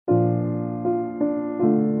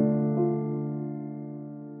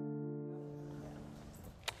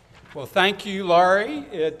Well, thank you, Laurie.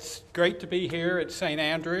 It's great to be here at St.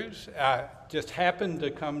 Andrews. I just happened to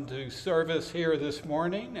come to service here this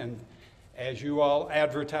morning, and as you all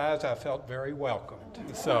advertised, I felt very welcomed.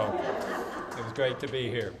 So it was great to be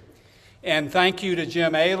here. And thank you to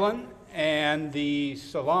Jim Allen and the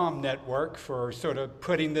Salaam Network for sort of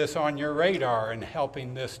putting this on your radar and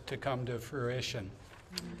helping this to come to fruition.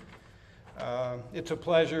 It's a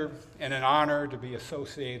pleasure and an honor to be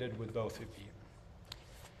associated with both of you.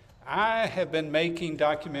 I have been making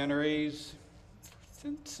documentaries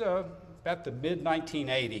since about the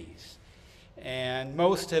mid-1980s, and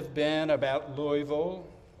most have been about Louisville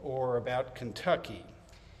or about Kentucky.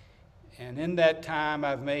 And in that time,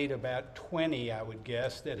 I've made about 20, I would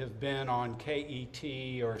guess, that have been on KET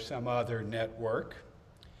or some other network.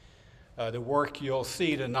 The work you'll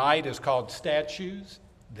see tonight is called Statues.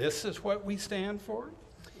 This is what we stand for.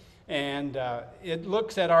 And it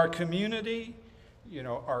looks at our community, you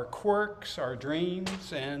know, our quirks, our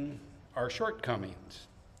dreams, and our shortcomings.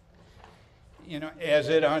 You know, as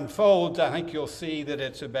it unfolds, I think you'll see that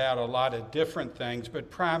it's about a lot of different things, but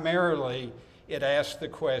primarily it asks the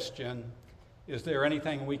question, is there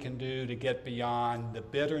anything we can do to get beyond the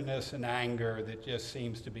bitterness and anger that just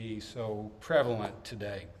seems to be so prevalent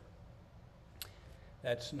today?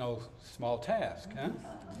 That's no small task, huh?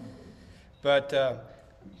 But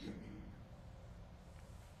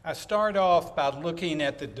I start off by looking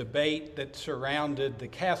at the debate that surrounded the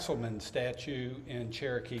Castleman statue in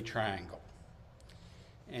Cherokee Triangle.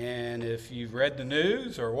 And if you've read the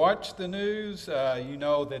news or watched the news, you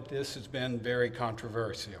know that this has been very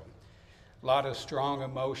controversial. A lot of strong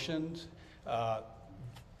emotions,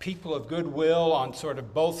 people of goodwill on sort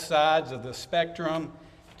of both sides of the spectrum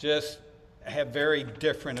just have very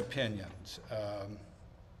different opinions.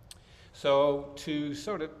 So to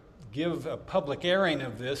sort of give a public airing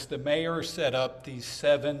of this, the mayor set up these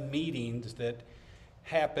 7 meetings that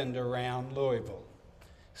happened around Louisville,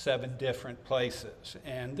 7 different places.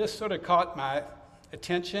 And this sort of caught my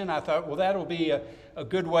attention. I thought, well, that'll be a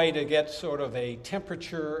good way to get sort of a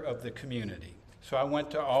temperature of the community. So I went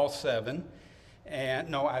to all 7. And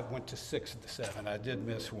no, I went to 6 of the 7. I did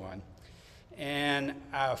miss one. And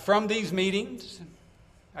from these meetings,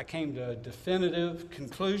 I came to a definitive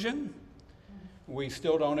conclusion. We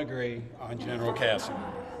still don't agree on General Castleman.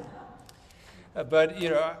 But, you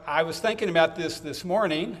know, I was thinking about this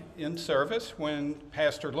morning in service when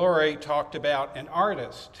Pastor Laurie talked about an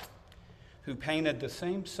artist who painted the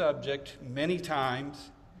same subject many times,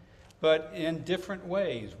 but in different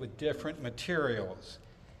ways with different materials.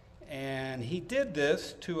 And he did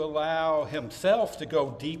this to allow himself to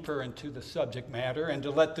go deeper into the subject matter and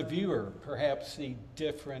to let the viewer perhaps see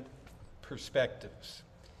different perspectives.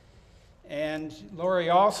 And Laurie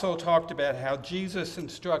also talked about how Jesus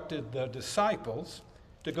instructed the disciples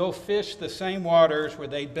to go fish the same waters where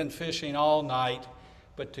they'd been fishing all night,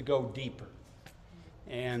 but to go deeper.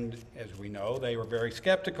 And as we know, they were very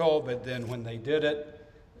skeptical, but then when they did it,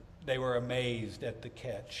 they were amazed at the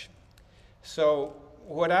catch. So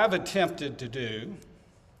what I've attempted to do,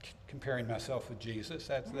 comparing myself with Jesus,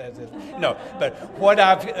 that's it. No, but what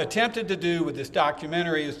I've attempted to do with this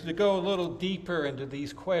documentary is to go a little deeper into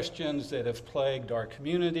these questions that have plagued our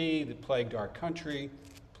community, that plagued our country,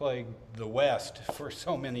 plagued the West for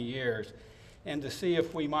so many years, and to see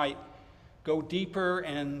if we might go deeper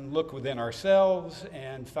and look within ourselves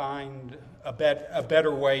and find a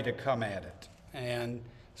better way to come at it. And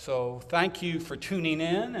so thank you for tuning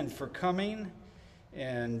in and for coming.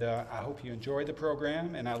 And I hope you enjoy the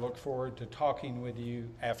program, and I look forward to talking with you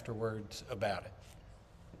afterwards about it.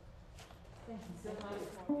 Thank you so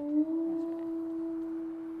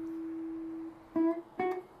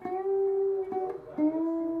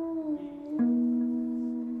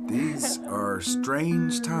much. These are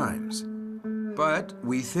strange times, but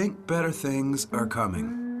we think better things are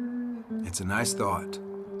coming. It's a nice thought.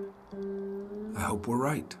 I hope we're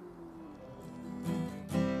right.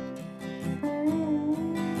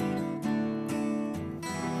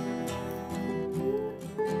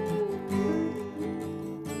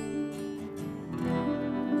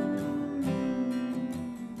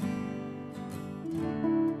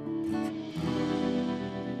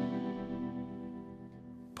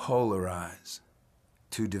 Polarize,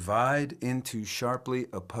 to divide into sharply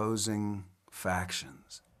opposing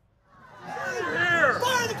factions. This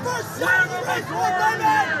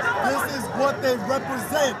is what they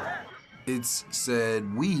represent. It's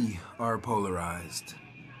said we are polarized.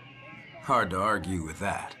 Hard to argue with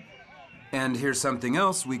that. And here's something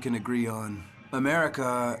else we can agree on.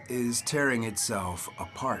 America is tearing itself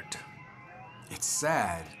apart. It's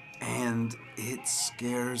sad, and it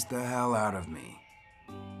scares the hell out of me.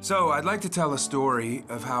 So, I'd like to tell a story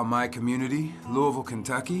of how my community, Louisville,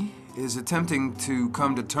 Kentucky, is attempting to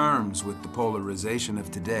come to terms with the polarization of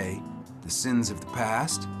today, the sins of the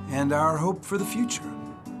past, and our hope for the future.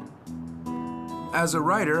 As a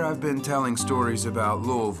writer, I've been telling stories about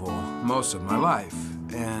Louisville most of my life,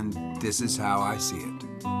 and this is how I see it.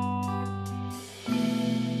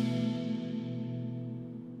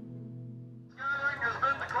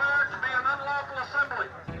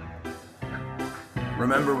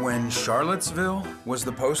 Remember when Charlottesville was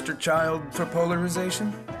the poster child for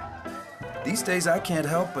polarization? These days, I can't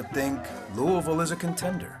help but think Louisville is a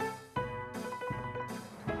contender.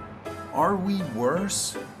 Are we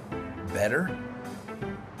worse? Better?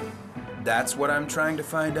 That's what I'm trying to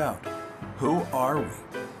find out. Who are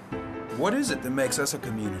we? What is it that makes us a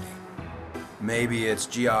community? Maybe it's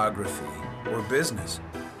geography or business.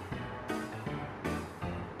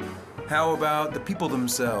 How about the people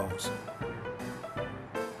themselves?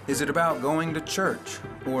 Is it about going to church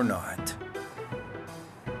or not?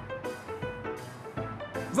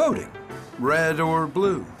 Voting, red or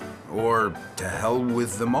blue, or to hell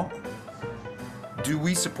with them all? Do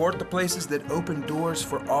we support the places that open doors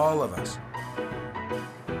for all of us?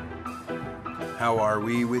 How are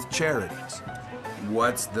we with charities?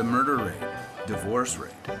 What's the murder rate, divorce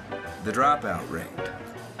rate, the dropout rate?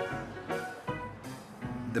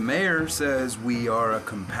 The mayor says we are a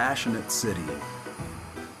compassionate city.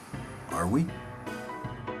 Are we?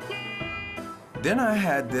 Then I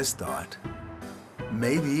had this thought.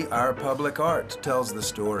 Maybe our public art tells the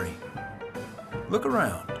story. Look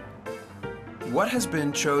around. What has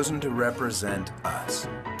been chosen to represent us,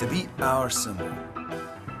 to be our symbol?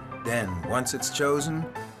 Then, once it's chosen,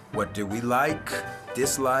 what do we like,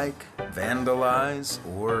 dislike, vandalize,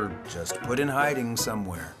 or just put in hiding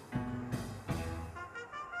somewhere?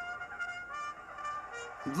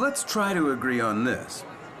 Let's try to agree on this.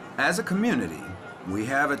 As a community, we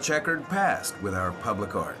have a checkered past with our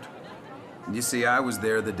public art. You see, I was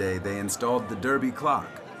there the day they installed the Derby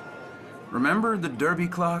clock. Remember the Derby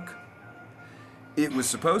clock? It was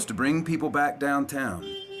supposed to bring people back downtown.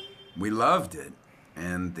 We loved it,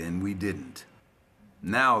 and then we didn't.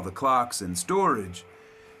 Now the clock's in storage,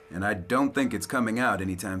 and I don't think it's coming out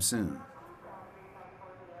anytime soon.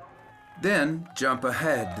 Then jump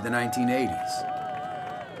ahead to the 1980s.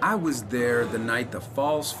 I was there the night the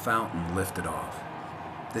Falls Fountain lifted off.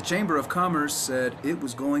 The Chamber of Commerce said it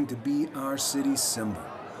was going to be our city's symbol.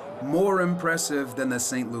 More impressive than the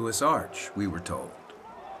St. Louis Arch, we were told.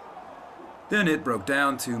 Then it broke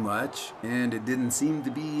down too much, and it didn't seem to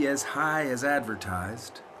be as high as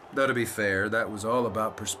advertised. Though to be fair, that was all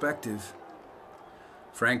about perspective.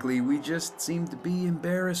 Frankly, we just seemed to be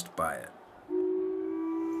embarrassed by it.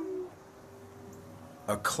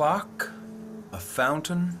 A clock? A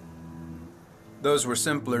fountain? Those were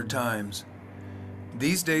simpler times.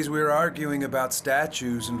 These days we're arguing about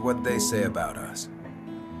statues and what they say about us.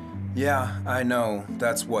 Yeah, I know,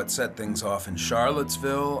 that's what set things off in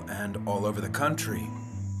Charlottesville and all over the country.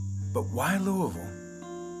 But why Louisville?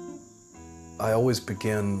 I always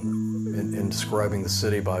begin in describing the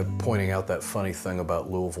city by pointing out that funny thing about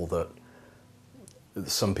Louisville, that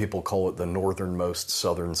some people call it the northernmost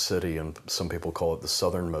southern city, and some people call it the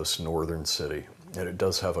southernmost northern city. And it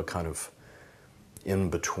does have a kind of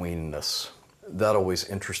in-betweenness. That always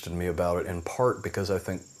interested me about it, in part because I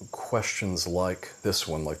think questions like this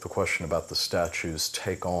one, like the question about the statues,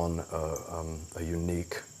 take on a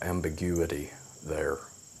unique ambiguity there.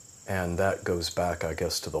 And that goes back, I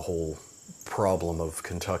guess, to the whole problem of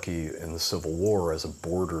Kentucky in the Civil War as a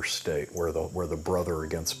border state, where the brother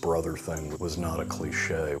against brother thing was not a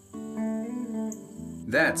cliche.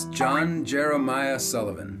 That's John Jeremiah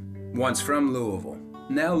Sullivan, once from Louisville,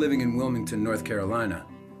 now living in Wilmington, North Carolina.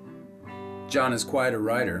 John is quite a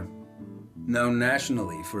writer, known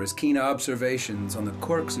nationally for his keen observations on the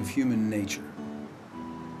quirks of human nature.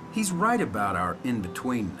 He's right about our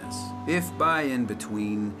in-betweenness, if by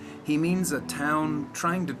in-between he means a town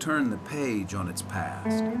trying to turn the page on its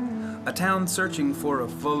past, a town searching for a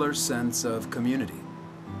fuller sense of community.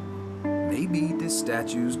 Maybe this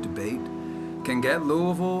statue's debate can get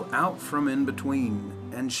Louisville out from in-between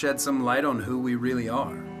and shed some light on who we really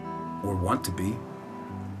are, or want to be.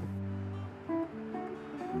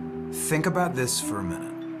 Think about this for a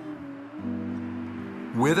minute.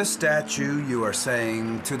 With a statue, you are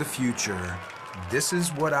saying to the future, this is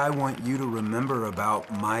what I want you to remember about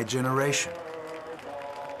my generation.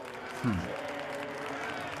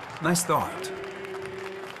 Nice thought.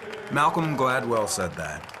 Malcolm Gladwell said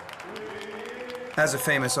that. As a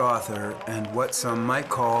famous author and what some might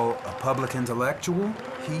call a public intellectual,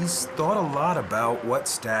 he's thought a lot about what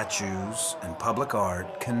statues and public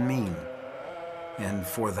art can mean. And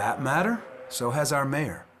for that matter, so has our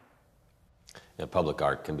mayor. Yeah, public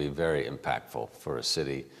art can be very impactful for a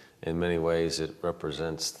city. In many ways, it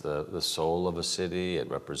represents the soul of a city. It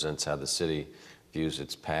represents how the city views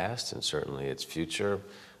its past and certainly its future.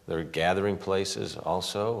 They're gathering places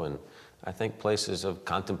also, and I think places of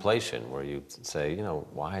contemplation where you say, you know,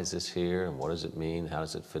 why is this here and what does it mean? How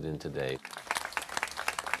does it fit in today?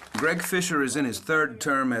 Greg Fisher is in his third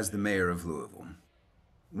term as the mayor of Louisville.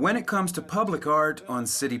 When it comes to public art on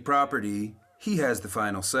city property, he has the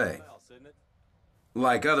final say.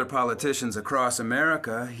 Like other politicians across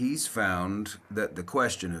America, he's found that the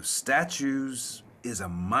question of statues is a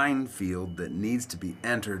minefield that needs to be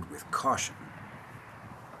entered with caution.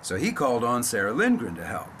 So he called on Sarah Lindgren to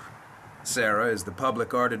help. Sarah is the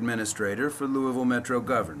public art administrator for Louisville Metro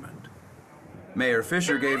government. Mayor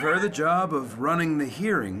Fisher gave her the job of running the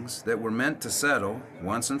hearings that were meant to settle,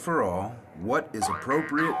 once and for all, what is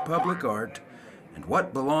appropriate public art and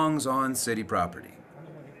what belongs on city property.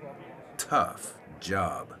 Tough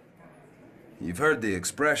job. You've heard the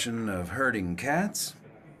expression of herding cats?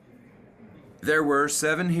 There were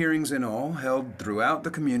 7 hearings in all, held throughout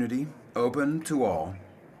the community, open to all.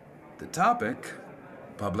 The topic,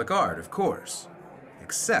 public art, of course.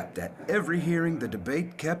 Except at every hearing, the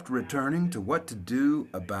debate kept returning to what to do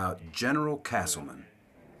about General Castleman.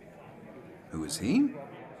 Who is he?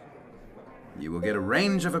 You will get a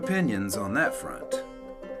range of opinions on that front.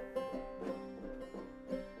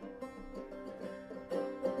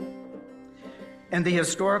 And the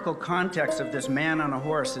historical context of this man on a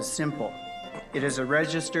horse is simple. It is a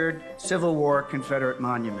registered Civil War Confederate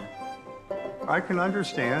monument. I can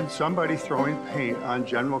understand somebody throwing paint on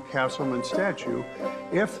General Castleman's statue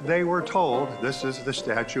if they were told this is the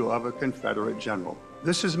statue of a Confederate general.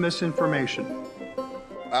 This is misinformation.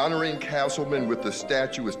 Honoring Castleman with the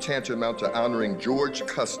statue is tantamount to honoring George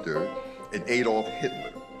Custer and Adolf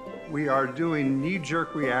Hitler. We are doing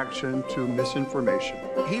knee-jerk reaction to misinformation.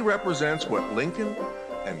 He represents what Lincoln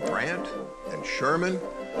and Grant and Sherman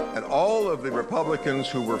and all of the Republicans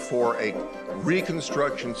who were for a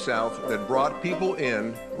Reconstruction South that brought people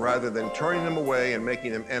in rather than turning them away and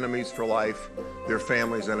making them enemies for life, their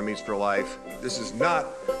families enemies for life. This is not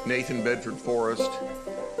Nathan Bedford Forrest,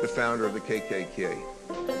 the founder of the KKK.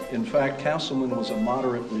 In fact, Castleman was a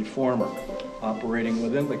moderate reformer, operating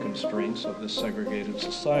within the constraints of this segregated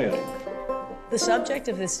society. The subject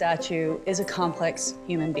of this statue is a complex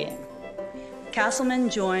human being. Castleman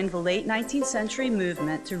joined the late 19th century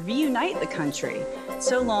movement to reunite the country,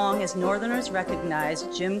 so long as Northerners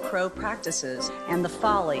recognized Jim Crow practices and the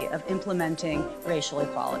folly of implementing racial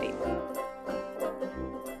equality.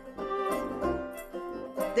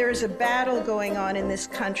 There is a battle going on in this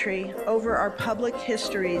country over our public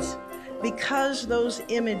histories because those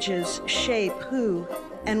images shape who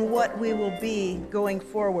and what we will be going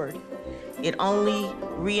forward. It only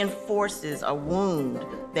reinforces a wound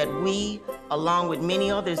that we, along with many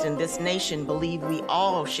others in this nation, believe we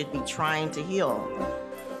all should be trying to heal.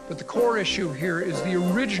 But the core issue here is the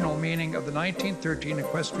original meaning of the 1913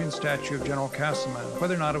 equestrian statue of General Castleman,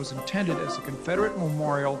 whether or not it was intended as a Confederate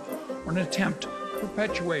memorial or an attempt to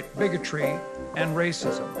perpetuate bigotry and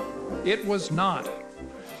racism. It was not.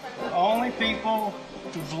 The only people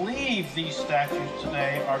who believe these statues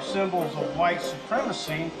today are symbols of white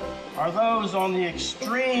supremacy are those on the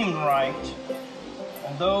extreme right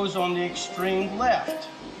and those on the extreme left.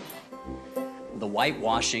 The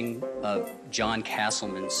whitewashing of John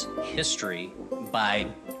Castleman's history by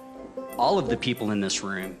all of the people in this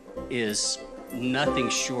room is nothing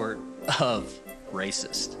short of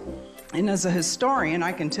racist. And as a historian,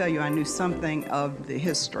 I can tell you I knew something of the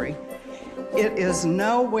history. It is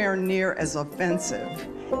nowhere near as offensive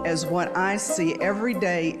as what I see every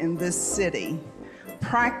day in this city,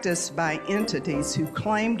 practiced by entities who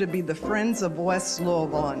claim to be the friends of West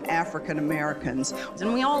Louisville and African Americans.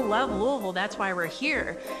 And we all love Louisville, that's why we're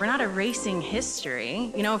here. We're not erasing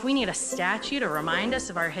history. You know, if we need a statue to remind us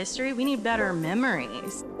of our history, we need better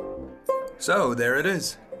memories. So there it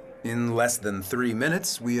is. In less than 3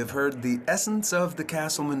 minutes, we have heard the essence of the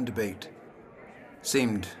Castleman debate.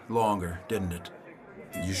 Seemed longer, didn't it?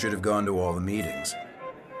 You should have gone to all the meetings.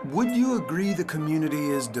 Would you agree the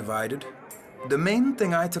community is divided? The main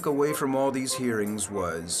thing I took away from all these hearings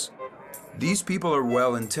was, these people are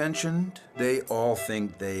well-intentioned, they all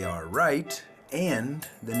think they are right, and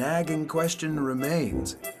the nagging question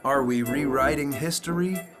remains, are we rewriting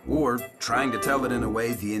history or trying to tell it in a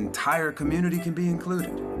way the entire community can be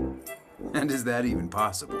included? And is that even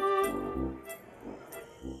possible?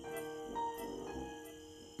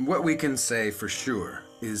 What we can say for sure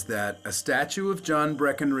is that a statue of John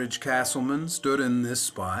Breckinridge Castleman stood in this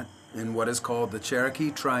spot in what is called the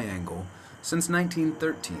Cherokee Triangle since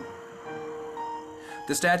 1913.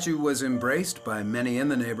 The statue was embraced by many in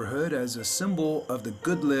the neighborhood as a symbol of the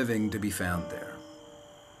good living to be found there.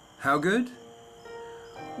 How good?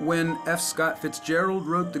 When F. Scott Fitzgerald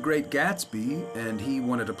wrote The Great Gatsby and he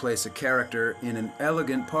wanted to place a character in an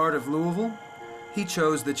elegant part of Louisville, he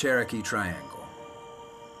chose the Cherokee Triangle.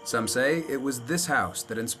 Some say it was this house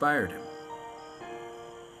that inspired him.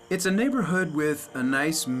 It's a neighborhood with a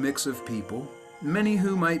nice mix of people, many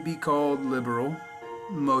who might be called liberal,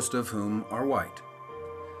 most of whom are white.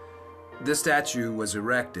 The statue was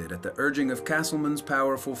erected at the urging of Castleman's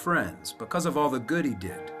powerful friends because of all the good he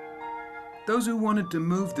did. Those who wanted to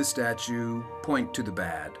move the statue point to the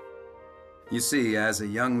bad. You see, as a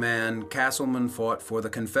young man, Castleman fought for the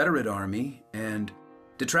Confederate Army, and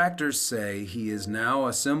detractors say he is now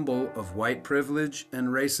a symbol of white privilege and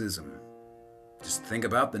racism. Just think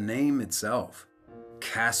about the name itself,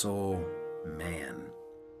 Castle Man.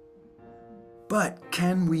 But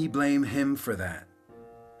can we blame him for that?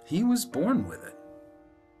 He was born with it.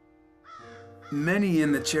 Many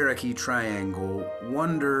in the Cherokee Triangle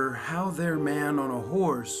wonder how their man on a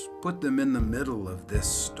horse put them in the middle of this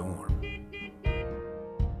storm.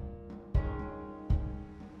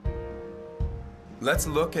 Let's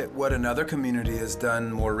look at what another community has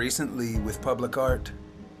done more recently with public art.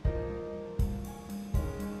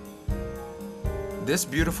 This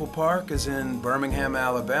beautiful park is in Birmingham,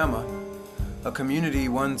 Alabama, a community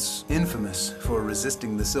once infamous for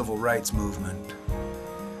resisting the civil rights movement.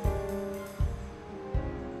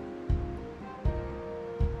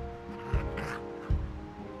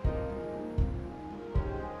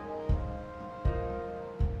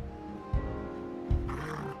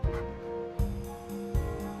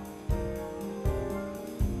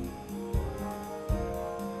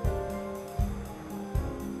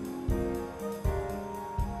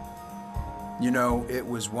 You know, it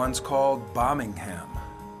was once called Bombingham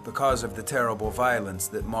because of the terrible violence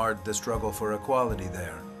that marred the struggle for equality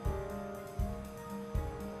there.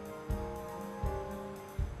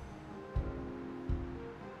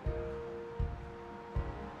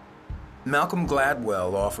 Malcolm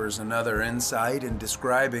Gladwell offers another insight in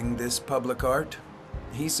describing this public art.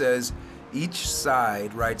 He says, each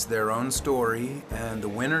side writes their own story, and the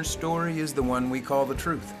winner's story is the one we call the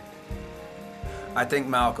truth. I think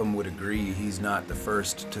Malcolm would agree he's not the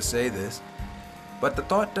first to say this, but the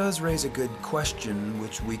thought does raise a good question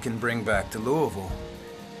which we can bring back to Louisville.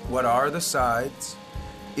 What are the sides?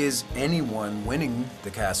 Is anyone winning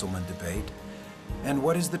the Castleman debate? And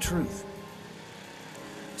what is the truth?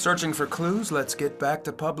 Searching for clues, let's get back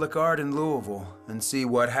to public art in Louisville and see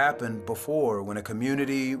what happened before when a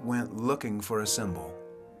community went looking for a symbol.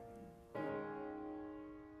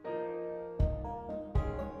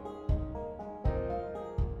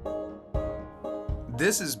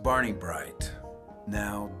 This is Barney Bright.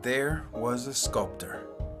 Now, there was a sculptor.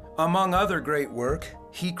 Among other great work,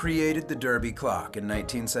 he created the Derby clock in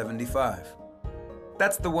 1975.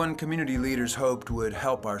 That's the one community leaders hoped would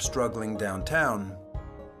help our struggling downtown.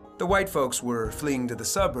 The white folks were fleeing to the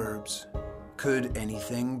suburbs. Could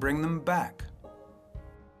anything bring them back?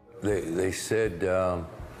 They said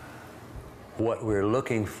what we're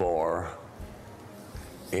looking for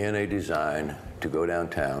in a design to go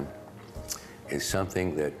downtown is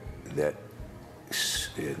something that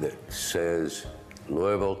says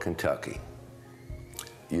Louisville, Kentucky.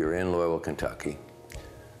 You're in Louisville, Kentucky.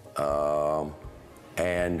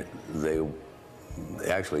 And they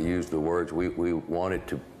actually used the words, we wanted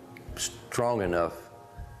to strong enough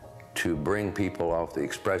to bring people off the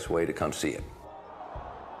expressway to come see it.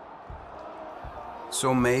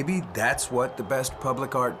 So maybe that's what the best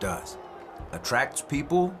public art does. Attracts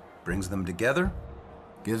people, brings them together,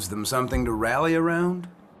 gives them something to rally around.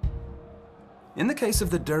 In the case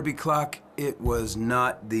of the Derby clock, it was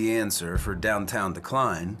not the answer for downtown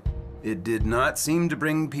decline. It did not seem to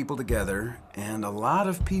bring people together, and a lot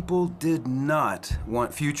of people did not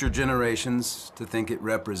want future generations to think it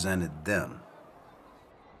represented them.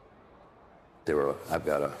 I've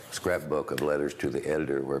got a scrapbook of letters to the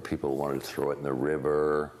editor where people wanted to throw it in the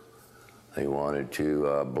river. They wanted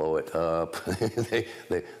to blow it up.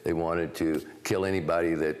 they wanted to kill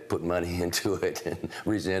anybody that put money into it and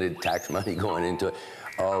resented tax money going into it,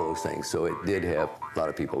 all those things. So it did have a lot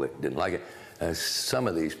of people that didn't like it. Some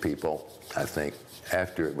of these people, I think,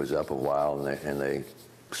 after it was up a while and they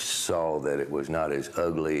saw that it was not as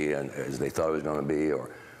ugly and as they thought it was going to be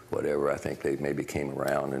or whatever, I think they maybe came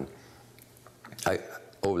around. And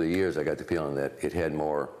over the years, I got the feeling that it had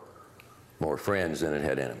more friends than it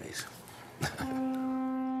had enemies.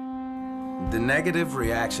 The negative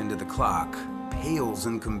reaction to the clock pales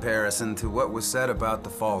in comparison to what was said about the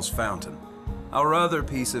Falls Fountain, our other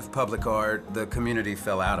piece of public art the community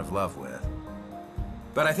fell out of love with.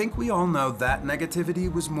 But I think we all know that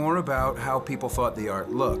negativity was more about how people thought the art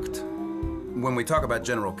looked. When we talk about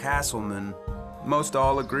General Castleman, most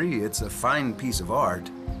all agree it's a fine piece of art.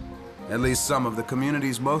 At least some of the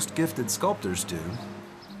community's most gifted sculptors do.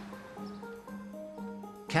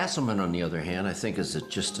 Castleman, on the other hand, I think is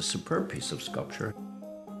just a superb piece of sculpture.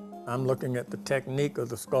 I'm looking at the technique of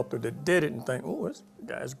the sculptor that did it and think, oh, this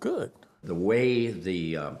guy's good. The way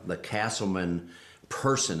the Castleman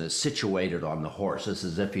person is situated on the horse, it's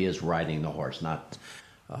as if he is riding the horse, not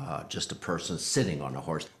just a person sitting on a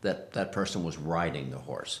horse. That person was riding the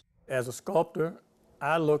horse. As a sculptor,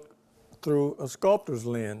 I looked through a sculptor's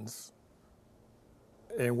lens.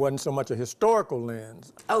 It wasn't so much a historical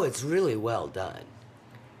lens. Oh, it's really well done.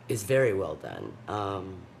 It's very well done.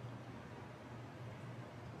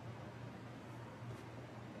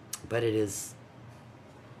 But it is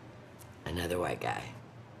another white guy.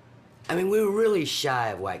 I mean, we were really shy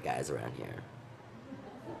of white guys around here.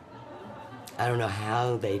 I don't know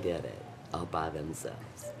how they did it all by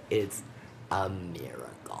themselves. It's a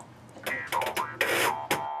miracle.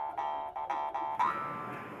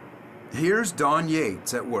 Here's Dawn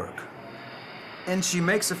Yates at work. And she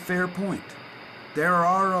makes a fair point. There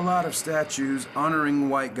are a lot of statues honoring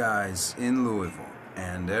white guys in Louisville,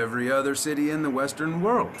 and every other city in the Western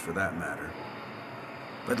world, for that matter.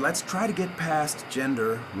 But let's try to get past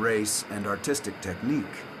gender, race, and artistic technique.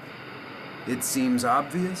 It seems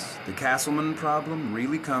obvious the Castleman problem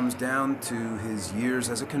really comes down to his years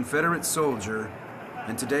as a Confederate soldier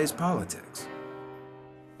and today's politics.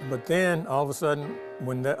 But then, all of a sudden,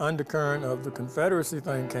 when the undercurrent of the Confederacy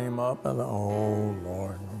thing came up, I thought, oh,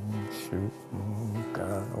 Lord, shoot,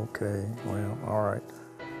 God, okay, well, all right.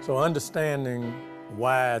 So understanding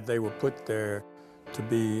why they were put there to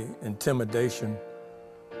be intimidation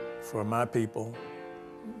for my people,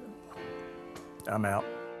 I'm out.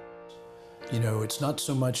 You know, it's not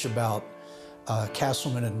so much about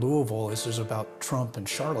Castleman and Louisville as it is about Trump and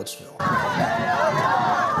Charlottesville.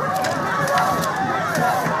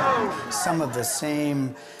 Some of the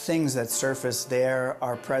same things that surface there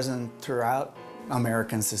are present throughout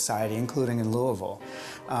American society, including in Louisville.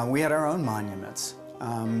 We had our own monuments.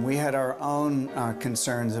 We had our own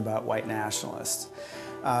concerns about white nationalists.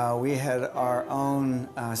 We had our own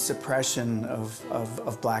suppression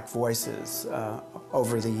of black voices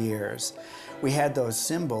over the years. We had those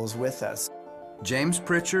symbols with us. James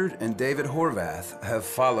Pritchard and David Horvath have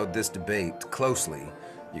followed this debate closely.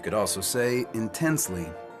 You could also say intensely.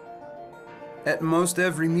 At most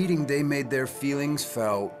every meeting, they made their feelings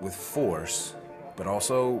felt with force, but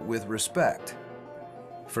also with respect.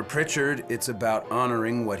 For Pritchard, it's about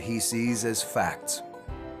honoring what he sees as facts.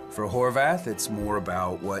 For Horvath, it's more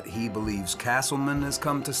about what he believes Castleman has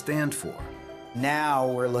come to stand for. Now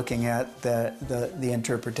we're looking at the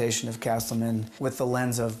interpretation of Castleman with the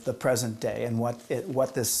lens of the present day and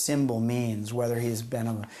what this symbol means, whether he's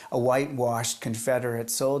been a whitewashed Confederate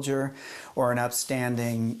soldier or an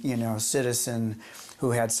upstanding, citizen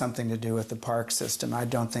who had something to do with the park system. I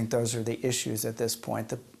don't think those are the issues at this point.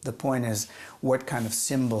 The point is, what kind of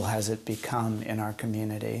symbol has it become in our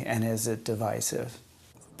community, and is it divisive?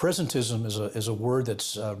 Presentism is a word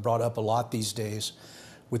that's brought up a lot these days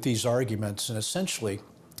with these arguments, and essentially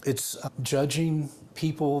it's judging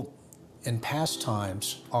people in past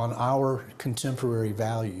times on our contemporary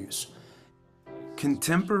values.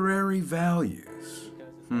 Contemporary values?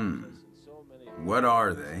 What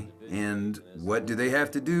are they, and what do they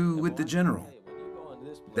have to do with the general?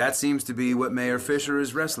 That seems to be what Mayor Fisher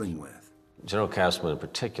is wrestling with. General Castleman in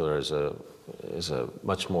particular is a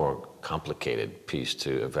much more complicated piece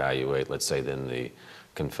to evaluate, let's say, than the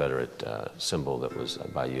Confederate symbol that was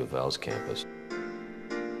by U of L's campus.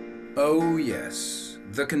 Oh yes,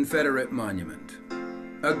 the Confederate monument.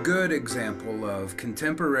 A good example of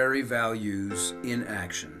contemporary values in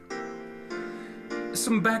action.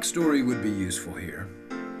 Some backstory would be useful here.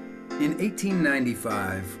 In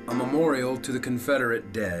 1895, a memorial to the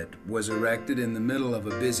Confederate dead was erected in the middle of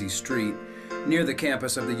a busy street near the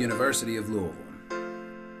campus of the University of Louisville.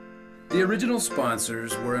 The original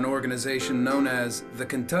sponsors were an organization known as the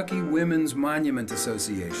Kentucky Women's Monument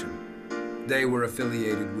Association. They were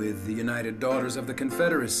affiliated with the United Daughters of the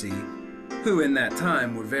Confederacy, who in that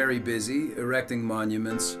time were very busy erecting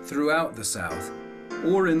monuments throughout the South,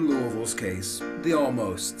 or in Louisville's case, the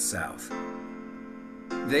almost South.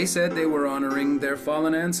 They said they were honoring their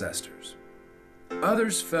fallen ancestors.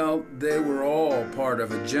 Others felt they were all part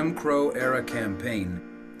of a Jim Crow era campaign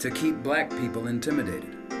to keep black people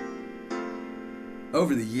intimidated.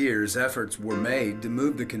 Over the years, efforts were made to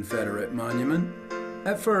move the Confederate monument,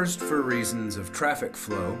 at first for reasons of traffic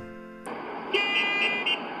flow,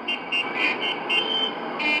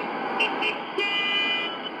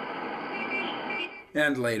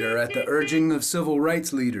 and later at the urging of civil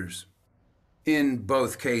rights leaders. In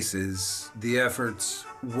both cases, the efforts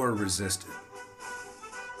were resisted.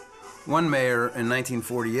 One mayor in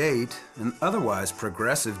 1948, an otherwise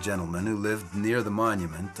progressive gentleman who lived near the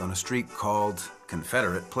monument on a street called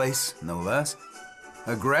Confederate Place, no less,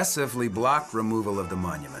 aggressively blocked removal of the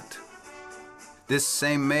monument. This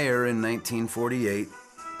same mayor in 1948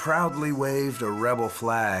 proudly waved a rebel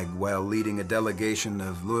flag while leading a delegation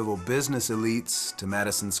of Louisville business elites to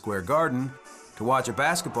Madison Square Garden to watch a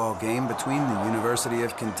basketball game between the University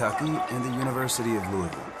of Kentucky and the University of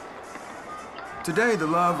Louisville. Today, the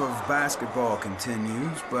love of basketball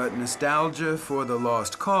continues, but nostalgia for the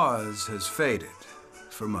lost cause has faded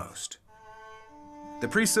for most. The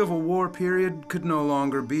pre-Civil War period could no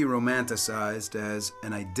longer be romanticized as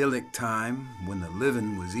an idyllic time when the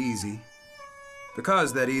living was easy,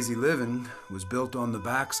 because that easy living was built on the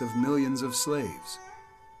backs of millions of slaves.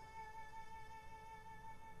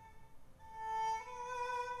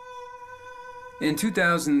 In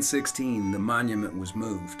 2016, the monument was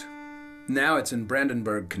moved. Now it's in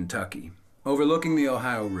Brandenburg, Kentucky, overlooking the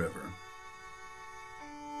Ohio River.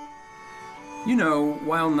 You know,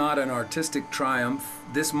 while not an artistic triumph,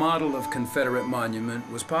 this model of Confederate monument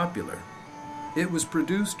was popular. It was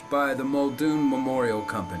produced by the Muldoon Memorial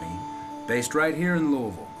Company, based right here in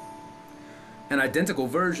Louisville. An identical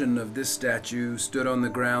version of this statue stood on the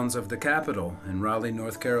grounds of the Capitol in Raleigh,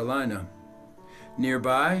 North Carolina.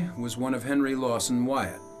 Nearby was one of Henry Lawson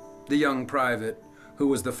Wyatt, the young private who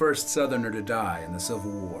was the first Southerner to die in the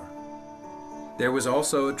Civil War. There was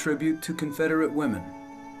also a tribute to Confederate women.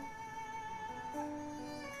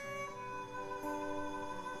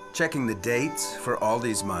 Checking the dates for all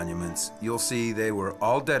these monuments, you'll see they were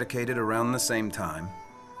all dedicated around the same time,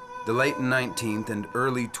 the late 19th and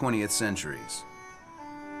early 20th centuries.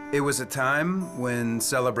 It was a time when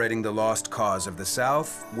celebrating the lost cause of the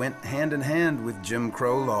South went hand in hand with Jim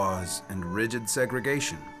Crow laws and rigid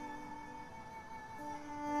segregation.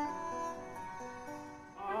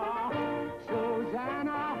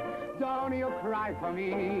 Don't you cry for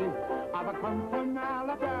me. I've come from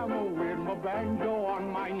Alabama with my banjo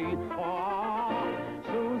on my knee. Oh,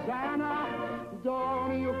 Susanna,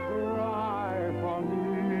 don't you cry for me.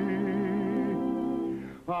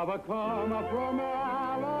 I've come from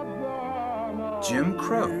Alabama. Jim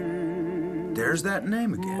Crow. There's that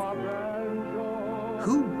name again.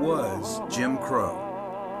 Who was Jim Crow?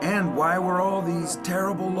 And why were all these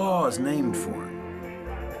terrible laws named for him?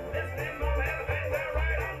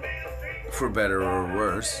 For better or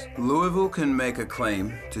worse, Louisville can make a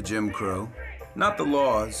claim to Jim Crow. Not the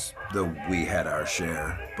laws, though we had our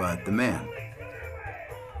share, but the man.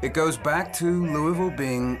 It goes back to Louisville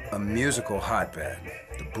being a musical hotbed.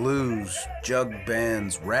 The blues, jug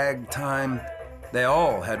bands, ragtime, they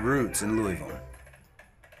all had roots in Louisville.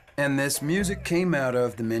 And this music came out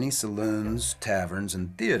of the many saloons, taverns,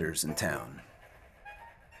 and theaters in town.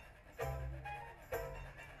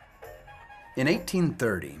 In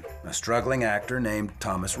 1830, a struggling actor named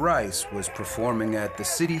Thomas Rice was performing at the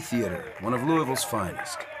City Theater, one of Louisville's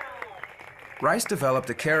finest. Rice developed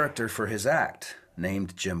a character for his act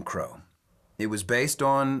named Jim Crow. It was based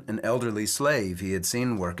on an elderly slave he had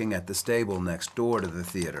seen working at the stable next door to the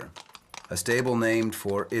theater, a stable named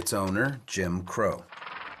for its owner, Jim Crow.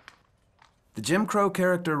 The Jim Crow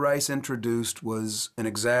character Rice introduced was an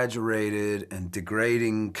exaggerated and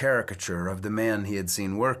degrading caricature of the man he had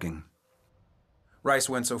seen working. Rice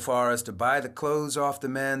went so far as to buy the clothes off the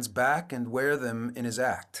man's back and wear them in his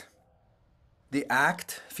act. The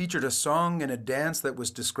act featured a song and a dance that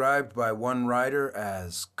was described by one writer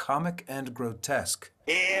as comic and grotesque.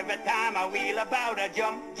 Every time I wheel about, I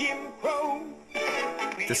jump Jim Crow.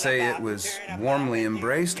 To say it was warmly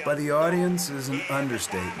embraced by the audience is an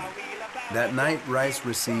understatement. That night, Rice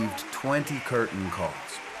received 20 curtain calls.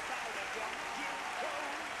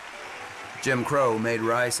 Jim Crow made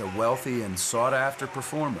Rice a wealthy and sought-after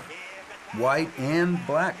performer. White and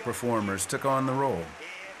black performers took on the role.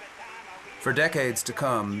 For decades to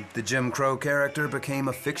come, the Jim Crow character became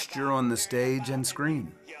a fixture on the stage and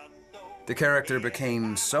screen. The character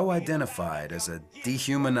became so identified as a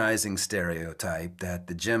dehumanizing stereotype that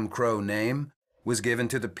the Jim Crow name was given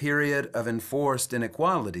to the period of enforced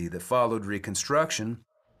inequality that followed Reconstruction,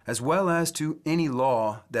 as well as to any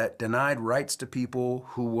law that denied rights to people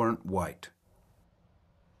who weren't white.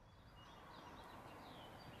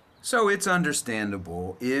 So it's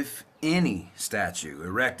understandable if any statue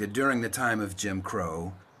erected during the time of Jim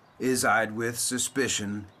Crow is eyed with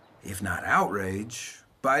suspicion, if not outrage,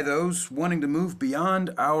 by those wanting to move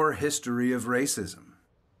beyond our history of racism.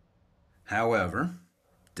 However,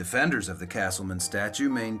 defenders of the Castleman statue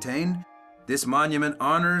maintain this monument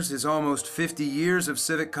honors his almost 50 years of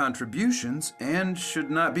civic contributions and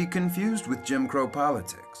should not be confused with Jim Crow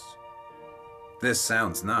politics. This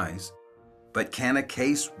sounds nice, but can a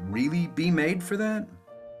case really be made for that?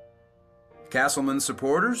 Castleman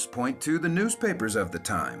supporters point to the newspapers of the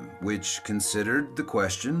time, which considered the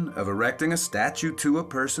question of erecting a statue to a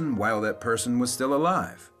person while that person was still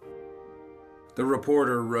alive. The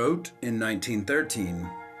reporter wrote in 1913,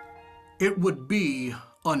 "It would be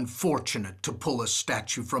unfortunate to pull a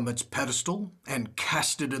statue from its pedestal and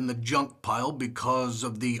cast it in the junk pile because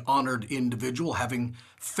of the honored individual having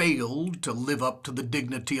failed to live up to the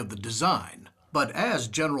dignity of the design. But as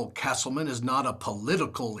General Castleman is not a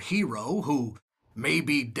political hero who may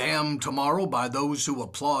be damned tomorrow by those who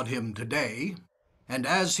applaud him today, and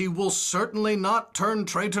as he will certainly not turn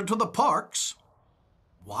traitor to the parks,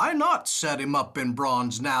 why not set him up in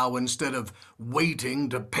bronze now instead of waiting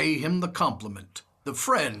to pay him the compliment? The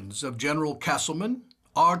friends of General Castleman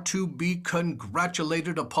are to be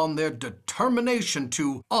congratulated upon their determination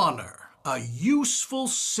to honor a useful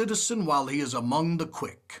citizen while he is among the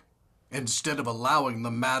quick, instead of allowing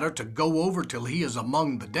the matter to go over till he is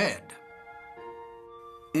among the dead."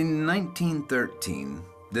 In 1913,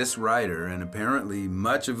 this writer, and apparently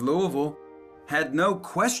much of Louisville, had no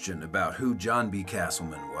question about who John B.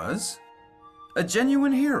 Castleman was. A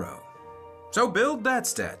genuine hero. So build that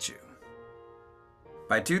statue.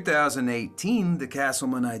 By 2018, the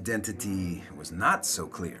Castleman identity was not so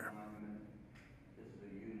clear.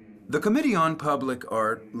 The Committee on Public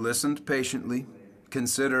Art listened patiently,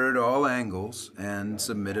 considered all angles, and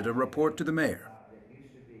submitted a report to the mayor.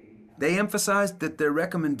 They emphasized that their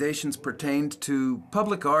recommendations pertained to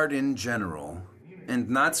public art in general, and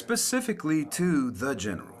not specifically to the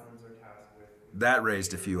general. That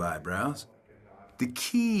raised a few eyebrows. The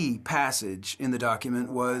key passage in the document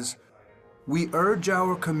was, "We urge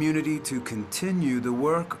our community to continue the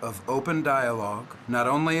work of open dialogue, not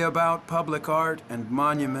only about public art and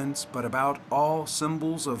monuments, but about all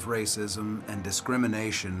symbols of racism and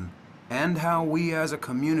discrimination, and how we as a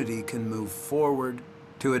community can move forward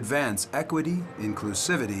to advance equity,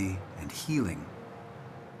 inclusivity, and healing."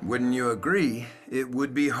 Wouldn't you agree? It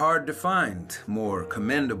would be hard to find more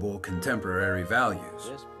commendable contemporary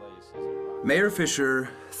values. Mayor Fisher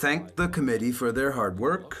thanked the committee for their hard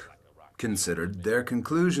work, considered their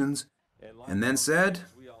conclusions, and then said,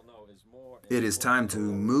 "It is time to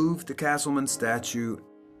move the Castleman statue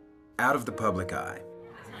out of the public eye."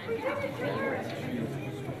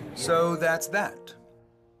 So that's that.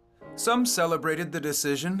 Some celebrated the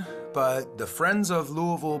decision, but the Friends of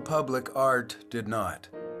Louisville Public Art did not.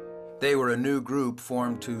 They were a new group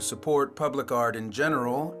formed to support public art in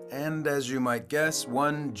general, and as you might guess,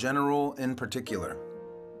 one general in particular.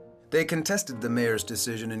 They contested the mayor's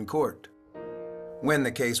decision in court. When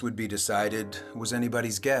the case would be decided was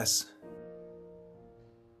anybody's guess.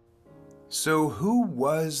 So who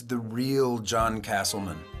was the real John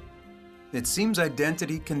Castleman? It seems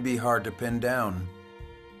identity can be hard to pin down.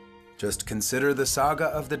 Just consider the saga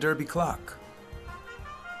of the Derby clock.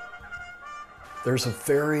 There's a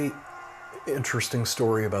very interesting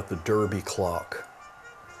story about the Derby clock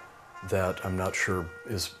that I'm not sure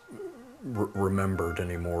is remembered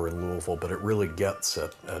anymore in Louisville, but it really gets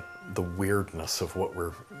at the weirdness of what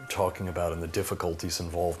we're talking about and the difficulties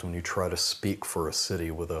involved when you try to speak for a city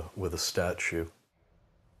with a statue.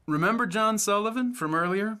 Remember John Sullivan from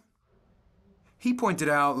earlier? He pointed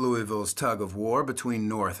out Louisville's tug of war between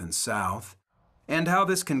North and South, and how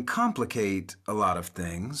this can complicate a lot of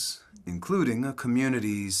things, including a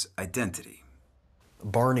community's identity.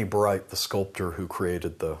 Barney Bright, the sculptor who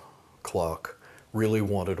created the clock, really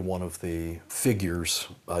wanted one of the figures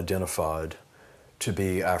identified to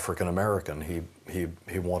be African American.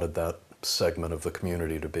 He wanted that segment of the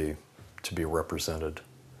community to be represented.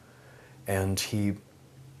 And he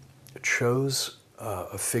chose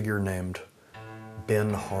a figure named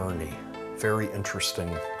Ben Harney, very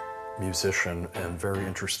interesting musician and very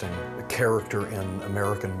interesting character in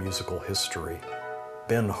American musical history.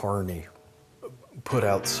 Ben Harney put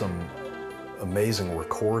out some amazing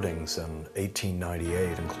recordings in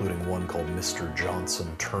 1898, including one called Mr.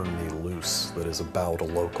 Johnson Turn Me Loose, that is about a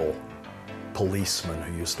local policeman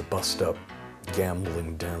who used to bust up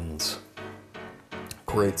gambling dens.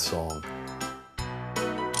 Great song.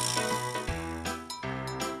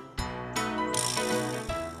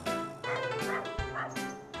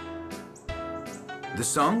 The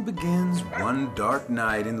song begins one dark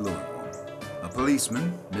night in Louisville. A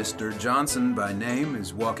policeman, Mr. Johnson by name,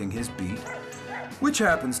 is walking his beat, which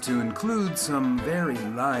happens to include some very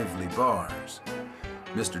lively bars.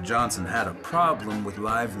 Mr. Johnson had a problem with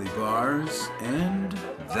lively bars, and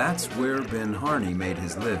that's where Ben Harney made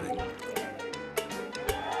his living.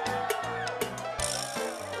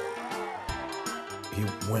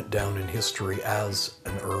 He went down in history as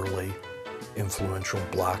an early, influential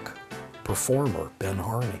black performer, Ben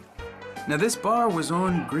Harney. Now, this bar was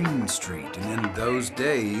on Green Street, and in those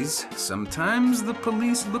days, sometimes the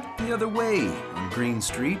police looked the other way on Green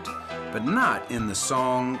Street, but not in the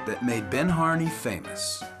song that made Ben Harney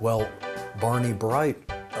famous. Well, Barney Bright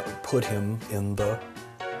put him in the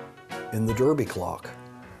Derby Clock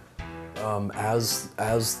as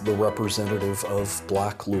the representative of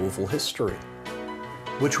black Louisville history,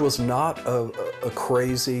 which was not a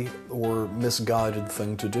crazy or misguided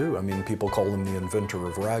thing to do. I mean, people call him the inventor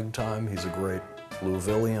of ragtime. He's a great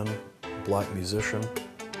Louisvillian black musician.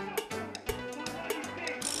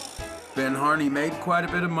 Ben Harney made quite a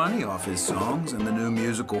bit of money off his songs and the new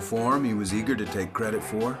musical form he was eager to take credit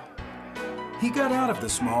for. He got out of the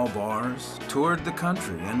small bars, toured the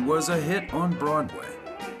country, and was a hit on Broadway.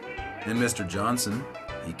 And Mr. Johnson,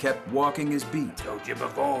 he kept walking his beat. Told you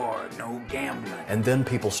before, no gambling. And then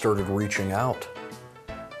people started reaching out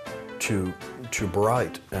to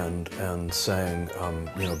Bright and saying,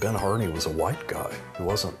 you know, Ben Harney was a white guy. He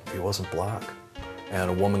wasn't black. And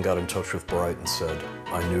a woman got in touch with Bright and said,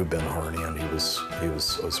 I knew Ben Harney, and he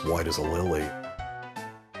was as white as a lily.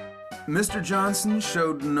 Mr. Johnson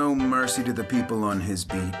showed no mercy to the people on his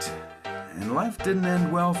beat, and life didn't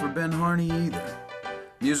end well for Ben Harney either.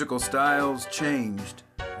 Musical styles changed,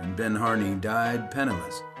 and Ben Harney died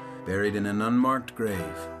penniless, buried in an unmarked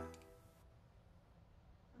grave.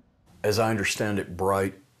 As I understand it,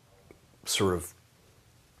 Bright sort of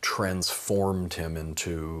transformed him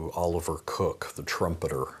into Oliver Cook, the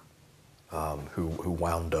trumpeter, who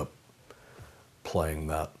wound up playing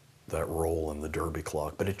that role in the Derby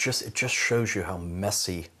Clock. But it just shows you how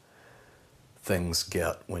messy things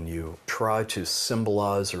get when you try to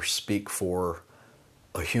symbolize or speak for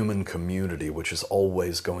a human community, which is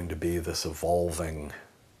always going to be this evolving,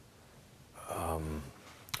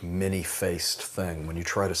 many-faced thing. When you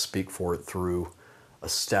try to speak for it through a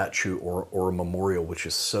statue or a memorial, which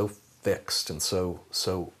is so fixed and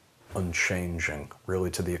so unchanging, really,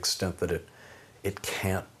 to the extent that it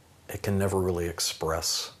can never really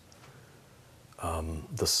express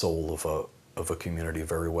the soul of a community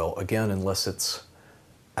very well. Again, unless it's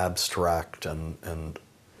abstract and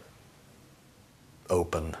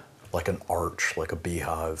open, like an arch, like a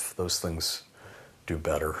beehive. Those things do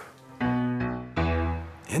better.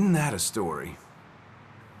 Isn't that a story?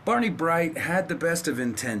 Barney Bright had the best of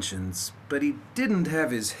intentions, but he didn't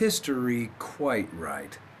have his history quite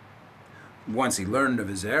right. Once he learned of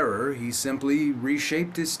his error, he simply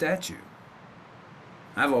reshaped his statue.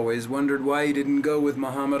 I've always wondered why he didn't go with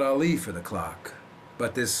Muhammad Ali for the clock,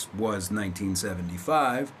 but this was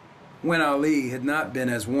 1975, when Ali had not been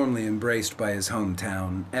as warmly embraced by his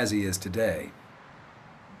hometown as he is today.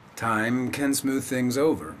 Time can smooth things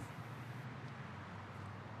over.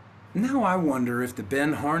 Now I wonder if the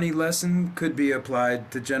Ben Harney lesson could be applied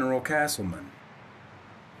to General Castleman.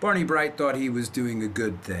 Barney Bright thought he was doing a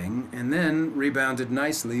good thing, and then rebounded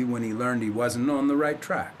nicely when he learned he wasn't on the right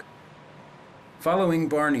track. Following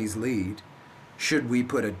Barney's lead, should we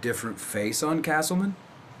put a different face on Castleman?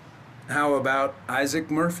 How about Isaac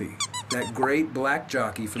Murphy, that great black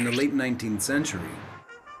jockey from the late 19th century?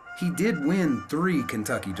 He did win 3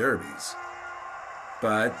 Kentucky Derbies.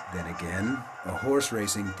 But then again, a horse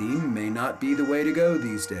racing theme may not be the way to go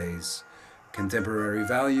these days, contemporary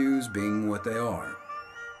values being what they are.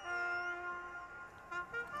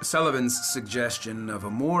 Sullivan's suggestion of a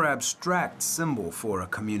more abstract symbol for a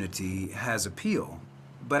community has appeal,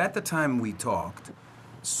 but at the time we talked,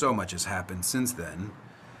 so much has happened since then,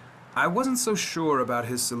 I wasn't so sure about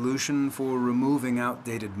his solution for removing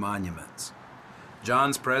outdated monuments.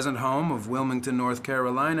 John's present home of Wilmington, North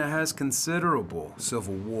Carolina has considerable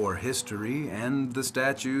Civil War history and the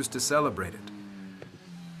statues to celebrate it.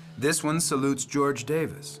 This one salutes George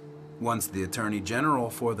Davis, once the Attorney General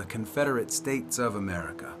for the Confederate States of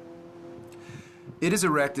America. It is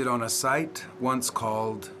erected on a site once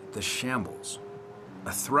called the Shambles.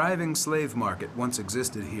 A thriving slave market once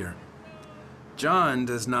existed here. John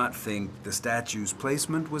does not think the statue's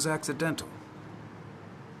placement was accidental.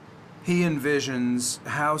 He envisions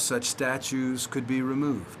how such statues could be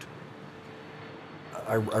removed.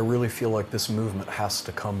 I really feel like this movement has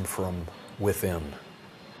to come from within.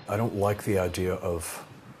 I don't like the idea of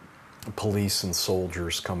police and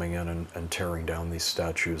soldiers coming in and tearing down these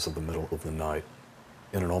statues in the middle of the night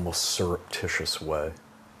in an almost surreptitious way.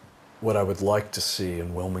 What I would like to see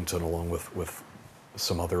in Wilmington, along with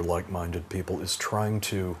some other like-minded people, is trying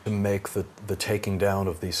to make the taking down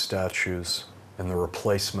of these statues and the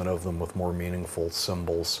replacement of them with more meaningful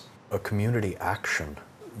symbols a community action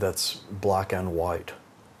that's black and white.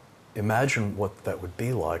 Imagine what that would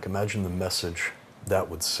be like. Imagine the message that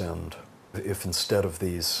would send if instead of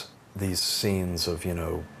these scenes of, you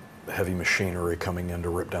know, heavy machinery coming in to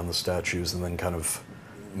rip down the statues and then kind of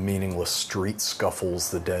meaningless street scuffles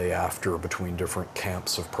the day after between different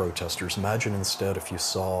camps of protesters. Imagine instead if you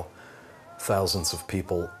saw thousands of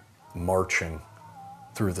people marching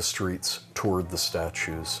through the streets toward the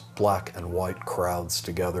statues, black and white crowds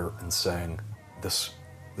together and saying, this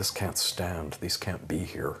can't stand, these can't be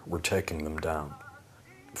here, we're taking them down.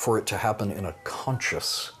 For it to happen in a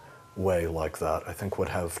conscious way like that, I think would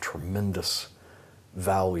have tremendous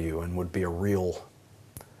value and would be a real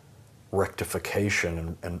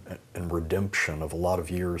rectification and redemption of a lot of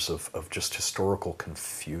years of just historical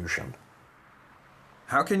confusion.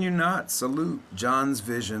 How can you not salute John's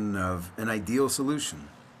vision of an ideal solution?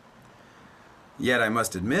 Yet I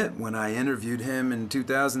must admit, when I interviewed him in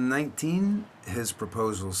 2019, his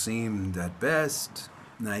proposal seemed at best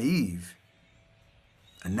naive.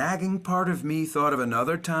 A nagging part of me thought of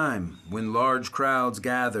another time when large crowds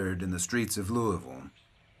gathered in the streets of Louisville.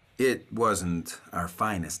 It wasn't our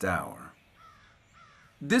finest hour.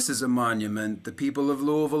 This is a monument the people of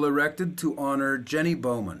Louisville erected to honor Jenny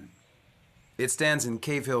Bowman. It stands in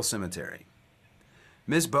Cave Hill Cemetery.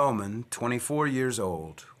 Ms. Bowman, 24 years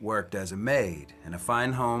old, worked as a maid in a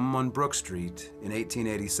fine home on Brook Street in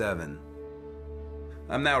 1887.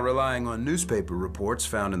 I'm now relying on newspaper reports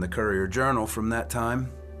found in the Courier-Journal from that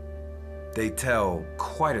time. They tell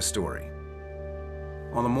quite a story.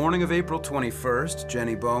 On the morning of April 21st,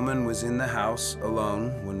 Jenny Bowman was in the house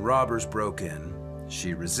alone when robbers broke in.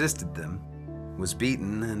 She resisted them, was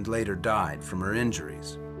beaten, and later died from her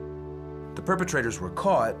injuries. The perpetrators were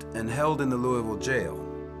caught and held in the Louisville jail.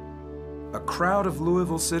 A crowd of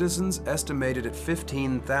Louisville citizens, estimated at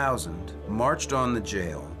 15,000, marched on the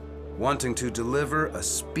jail, wanting to deliver a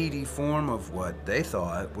speedy form of what they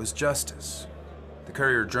thought was justice. The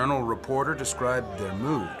Courier-Journal reporter described their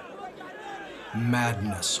mood.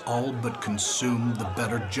 Madness all but consumed the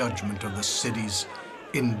better judgment of the city's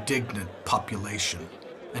indignant population,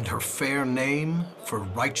 and her fair name for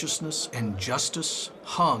righteousness and justice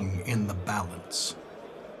hung in the balance.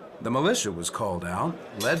 The militia was called out,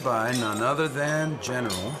 led by none other than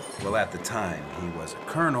General, well, at the time he was a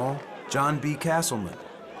colonel, John B. Castleman.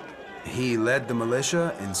 He led the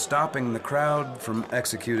militia in stopping the crowd from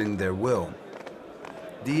executing their will.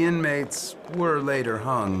 The inmates were later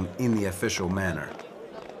hung in the official manner.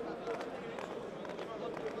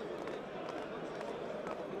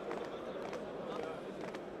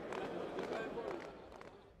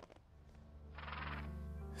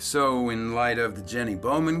 So, in light of the Jenny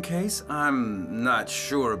Bowman case, I'm not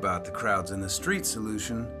sure about the crowds in the street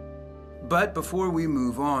solution. But before we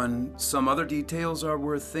move on, some other details are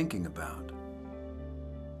worth thinking about.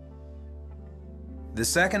 The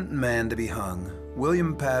second man to be hung,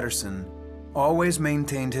 William Patterson, always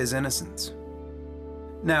maintained his innocence.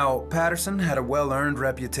 Now, Patterson had a well-earned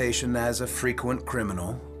reputation as a frequent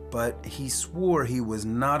criminal, but he swore he was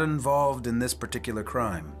not involved in this particular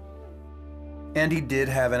crime. And he did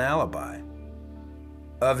have an alibi.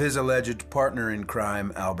 Of his alleged partner in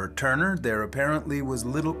crime, Albert Turner, there apparently was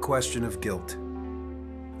little question of guilt.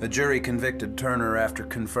 A jury convicted Turner after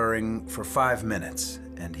conferring for 5 minutes,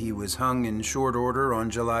 and he was hung in short order on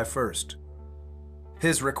July 1st.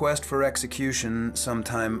 His request for execution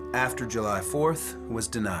sometime after July 4th was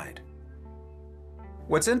denied.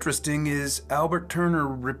 What's interesting is Albert Turner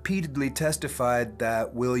repeatedly testified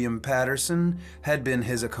that William Patterson had been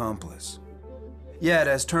his accomplice. Yet,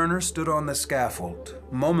 as Turner stood on the scaffold,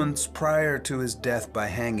 moments prior to his death by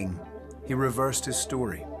hanging, he reversed his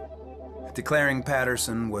story, declaring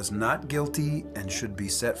Patterson was not guilty and should be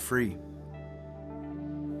set free.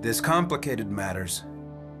 This complicated matters.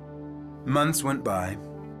 Months went by.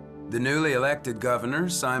 The newly elected governor,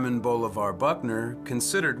 Simon Bolivar Buckner,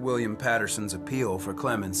 considered William Patterson's appeal for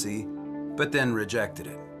clemency, but then rejected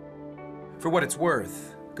it. For what it's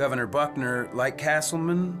worth, Governor Buckner, like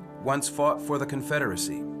Castleman, once fought for the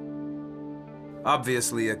Confederacy.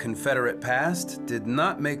 Obviously, a Confederate past did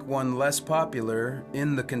not make one less popular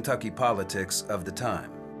in the Kentucky politics of the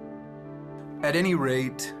time. At any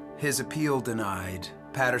rate, his appeal denied,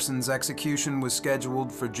 Patterson's execution was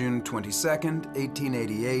scheduled for June 22,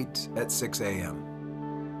 1888 at 6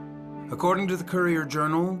 a.m. According to the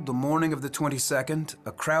Courier-Journal, the morning of the 22nd,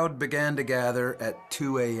 a crowd began to gather at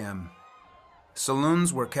 2 a.m.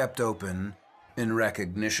 Saloons were kept open in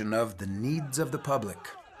recognition of the needs of the public.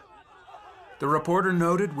 The reporter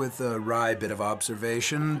noted with a wry bit of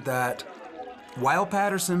observation that while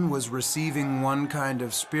Patterson was receiving one kind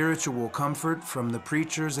of spiritual comfort from the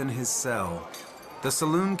preachers in his cell, the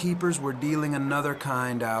saloon keepers were dealing another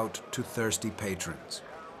kind out to thirsty patrons.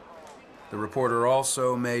 The reporter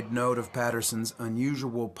also made note of Patterson's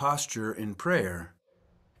unusual posture in prayer.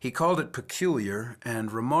 He called it peculiar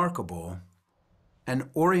and remarkable, an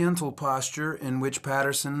Oriental posture in which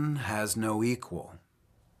Patterson has no equal.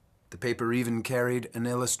 The paper even carried an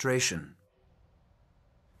illustration.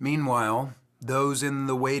 Meanwhile, those in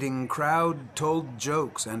the waiting crowd told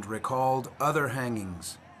jokes and recalled other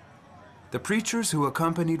hangings. The preachers who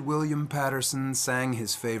accompanied William Patterson sang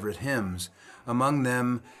his favorite hymns, among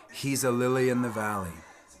them, "He's a Lily in the Valley."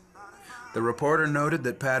 The reporter noted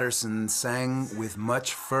that Patterson sang with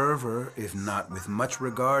much fervor, if not with much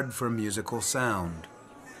regard for musical sound.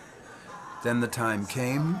 Then the time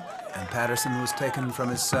came, and Patterson was taken from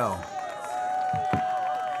his cell.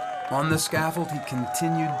 On the scaffold, he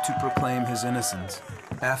continued to proclaim his innocence,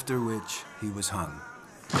 after which he was hung.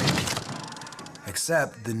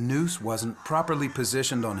 Except the noose wasn't properly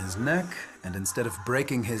positioned on his neck, and instead of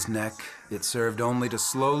breaking his neck, it served only to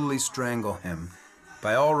slowly strangle him,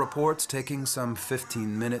 by all reports taking some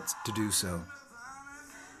 15 minutes to do so.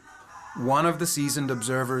 One of the seasoned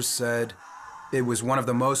observers said, "It was one of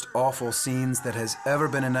the most awful scenes that has ever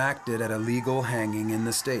been enacted at a legal hanging in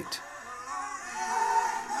the state."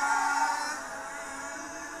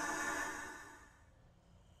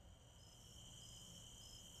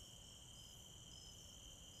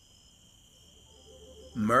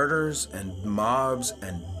 Murders and mobs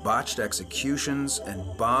and botched executions and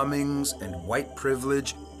bombings and white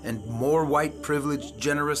privilege and more white privilege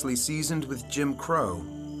generously seasoned with Jim Crow.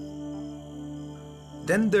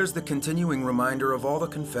 Then there's the continuing reminder of all the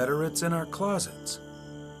Confederates in our closets.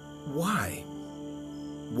 Why?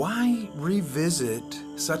 Why revisit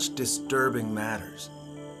such disturbing matters?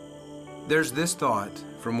 There's this thought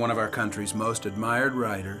from one of our country's most admired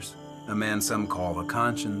writers, a man some call the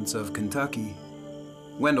conscience of Kentucky,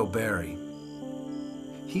 Wendell Berry.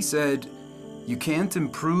 He said, "You can't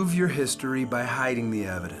improve your history by hiding the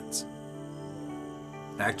evidence."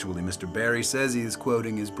 Actually, Mr. Berry says he is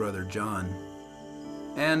quoting his brother John.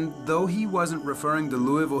 And though he wasn't referring to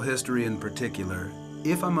Louisville history in particular,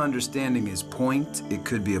 if I'm understanding his point, it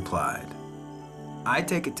could be applied. I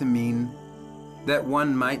take it to mean that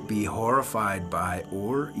one might be horrified by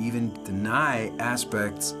or even deny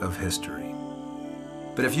aspects of history.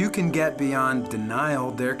 But if you can get beyond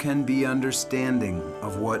denial, there can be understanding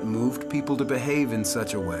of what moved people to behave in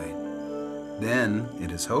such a way. Then,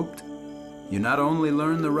 it is hoped, you not only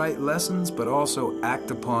learn the right lessons, but also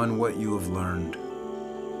act upon what you have learned.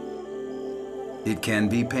 It can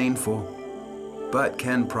be painful, but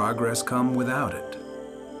can progress come without it?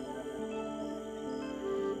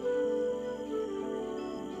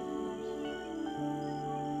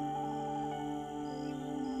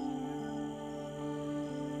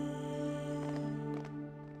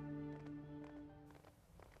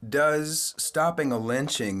 Does stopping a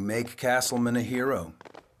lynching make Castleman a hero?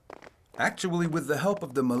 Actually, with the help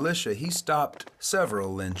of the militia, he stopped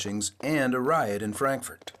several lynchings and a riot in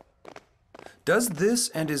Frankfurt. Does this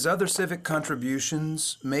and his other civic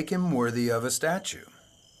contributions make him worthy of a statue?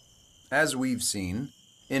 As we've seen,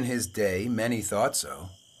 in his day, many thought so.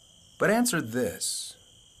 But answer this.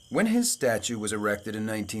 When his statue was erected in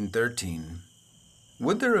 1913,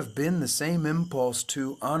 would there have been the same impulse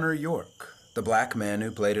to honor York, the black man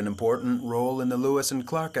who played an important role in the Lewis and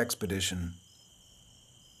Clark expedition?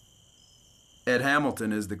 Ed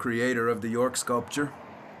Hamilton is the creator of the York sculpture.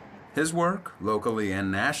 His work, locally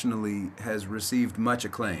and nationally, has received much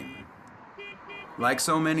acclaim. Like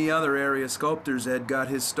so many other area sculptors, Ed got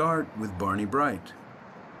his start with Barney Bright.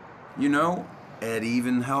 You know, Ed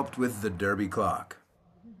even helped with the Derby clock.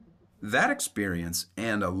 That experience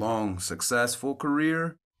and a long, successful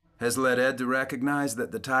career has led Ed to recognize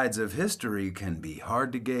that the tides of history can be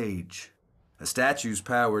hard to gauge. A statue's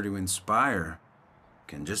power to inspire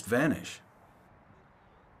can just vanish.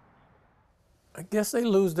 I guess they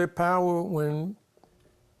lose their power when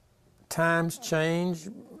times change,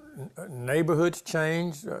 neighborhoods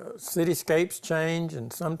change, cityscapes change,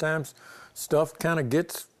 and sometimes stuff kind of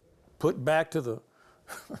gets put back to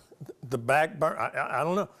the back burner. I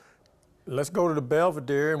don't know. Let's go to the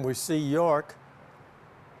Belvedere and we see York.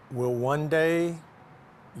 Will one day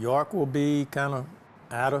York will be kind of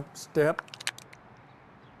out of step?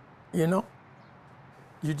 You know,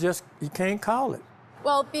 you can't call it.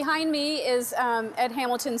 Well, behind me is Ed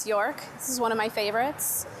Hamilton's York. This is one of my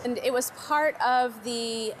favorites. And it was part of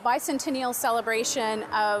the bicentennial celebration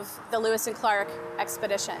of the Lewis and Clark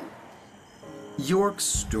expedition. York's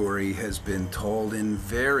story has been told in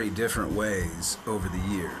very different ways over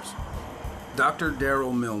the years. Dr.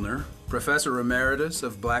 Darrell Milner, professor emeritus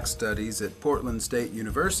of Black Studies at Portland State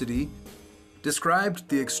University, described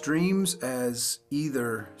the extremes as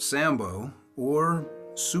either Sambo or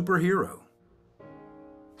superhero.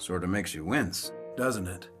 Sort of makes you wince, doesn't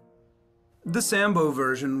it? The Sambo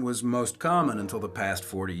version was most common until the past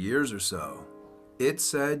 40 years or so. It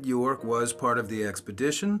said York was part of the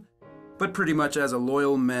expedition, but pretty much as a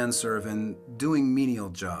loyal manservant doing menial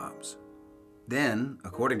jobs. Then,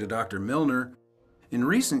 according to Dr. Milner, in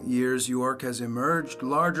recent years, York has emerged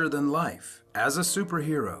larger than life as a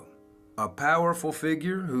superhero, a powerful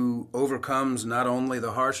figure who overcomes not only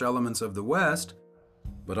the harsh elements of the West,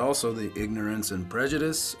 but also the ignorance and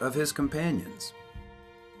prejudice of his companions.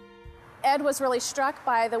 Ed was really struck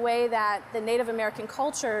by the way that the Native American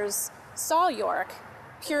cultures saw York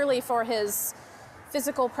purely for his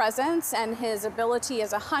physical presence and his ability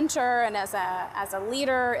as a hunter and as a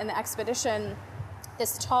leader in the expedition.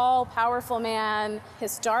 This tall, powerful man,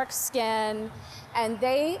 his dark skin, and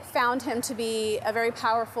they found him to be a very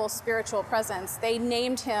powerful spiritual presence. They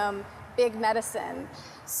named him Big Medicine.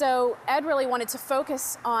 So Ed really wanted to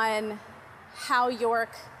focus on how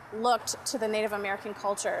York looked to the Native American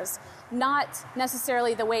cultures, not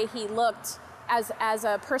necessarily the way he looked as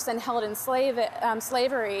a person held in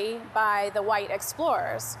slavery by the white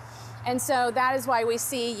explorers. And so that is why we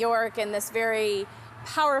see York in this very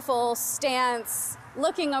powerful stance,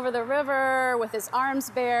 looking over the river with his arms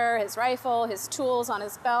bare, his rifle, his tools on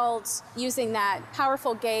his belt, using that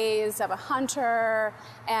powerful gaze of a hunter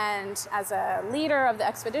and as a leader of the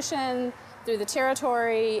expedition through the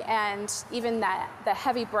territory, and even the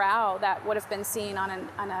heavy brow that would have been seen on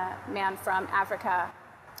a man from Africa.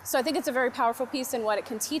 So I think it's a very powerful piece in what it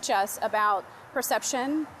can teach us about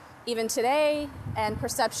perception, even today, and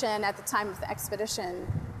perception at the time of the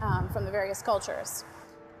expedition from the various cultures.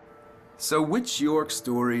 So which York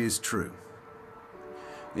story is true?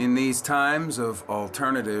 In these times of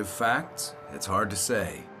alternative facts, it's hard to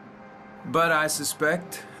say. But I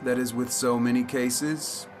suspect that as with so many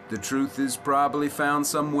cases, the truth is probably found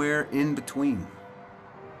somewhere in between.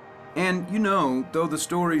 And you know, though the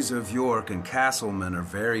stories of York and Castleman are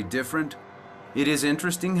very different, it is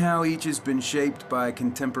interesting how each has been shaped by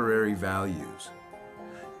contemporary values.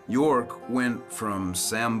 York went from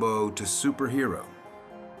Sambo to superhero.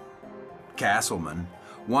 Castleman,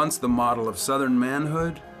 once the model of Southern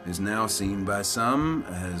manhood, is now seen by some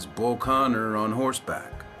as Bull Connor on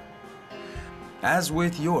horseback. As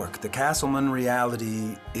with York, the Castleman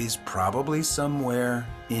reality is probably somewhere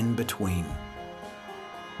in between.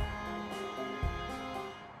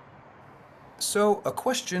 So, a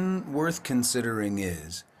question worth considering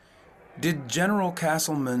is, did General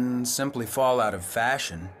Castleman simply fall out of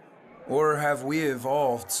fashion, or have we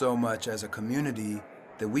evolved so much as a community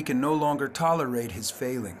that we can no longer tolerate his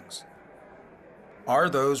failings? Are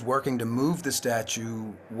those working to move the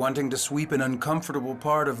statue wanting to sweep an uncomfortable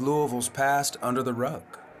part of Louisville's past under the rug?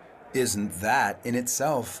 Isn't that in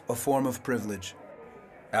itself a form of privilege?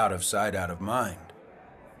 Out of sight, out of mind.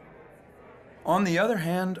 On the other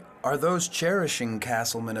hand, are those cherishing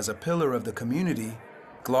Castleman as a pillar of the community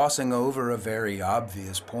glossing over a very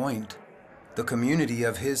obvious point? The community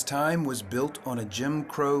of his time was built on a Jim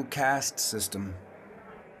Crow caste system.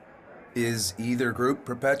 Is either group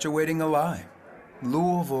perpetuating a lie?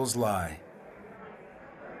 Louisville's lie.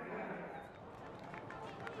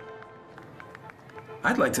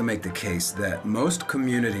 I'd like to make the case that most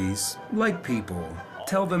communities, like people,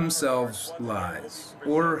 tell themselves lies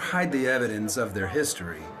or hide the evidence of their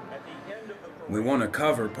history. We want to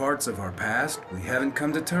cover parts of our past we haven't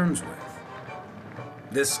come to terms with.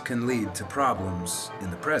 This can lead to problems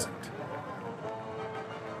in the present.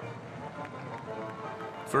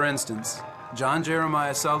 For instance, John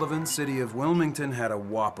Jeremiah Sullivan's city of Wilmington had a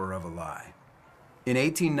whopper of a lie. In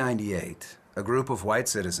 1898, a group of white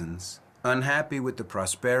citizens, unhappy with the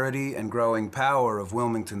prosperity and growing power of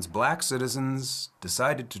Wilmington's black citizens,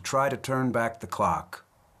 decided to try to turn back the clock.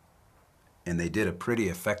 And they did a pretty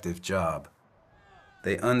effective job.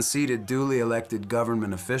 They unseated duly elected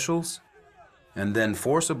government officials and then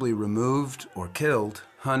forcibly removed or killed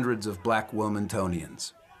hundreds of black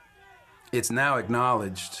Wilmingtonians. It's now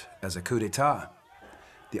acknowledged as a coup d'etat,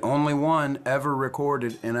 the only one ever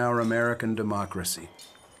recorded in our American democracy.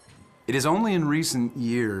 It is only in recent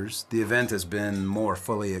years the event has been more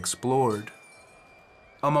fully explored.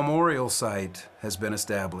 A memorial site has been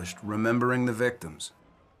established, remembering the victims.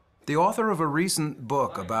 The author of a recent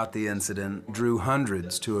book about the incident drew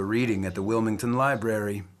hundreds to a reading at the Wilmington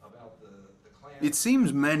Library. It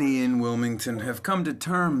seems many in Wilmington have come to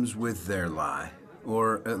terms with their lie,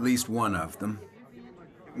 or at least one of them.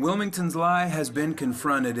 Wilmington's lie has been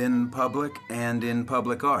confronted in public and in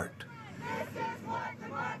public art.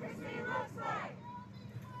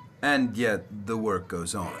 And yet, the work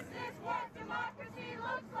goes on.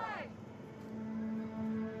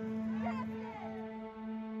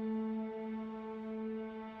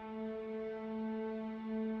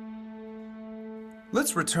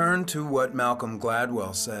 Let's return to what Malcolm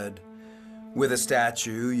Gladwell said. With a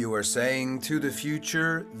statue, you are saying to the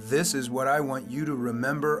future, this is what I want you to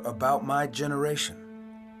remember about my generation.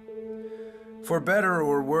 For better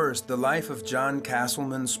or worse, the life of John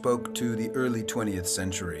Castleman spoke to the early 20th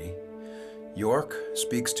century. York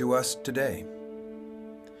speaks to us today.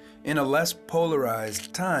 In a less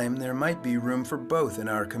polarized time, there might be room for both in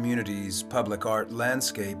our community's public art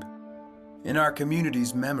landscape, in our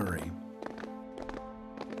community's memory.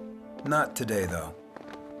 Not today, though.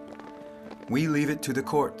 We leave it to the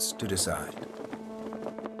courts to decide.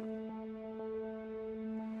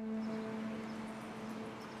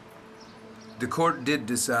 The court did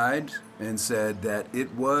decide and said that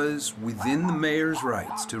it was within the mayor's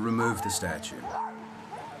rights to remove the statue.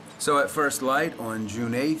 So at first light on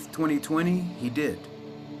June 8th, 2020, he did.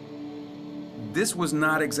 This was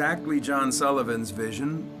not exactly John Sullivan's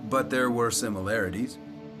vision, but there were similarities.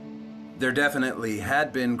 There definitely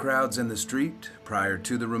had been crowds in the street prior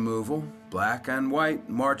to the removal, black and white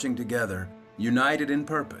marching together, united in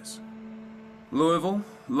purpose. Louisville,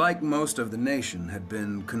 like most of the nation, had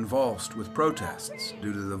been convulsed with protests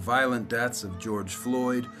due to the violent deaths of George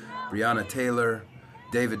Floyd, Breonna Taylor,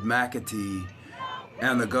 David McAtee,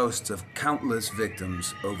 and the ghosts of countless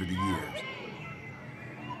victims over the years.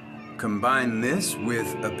 Combine this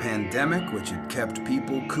with a pandemic which had kept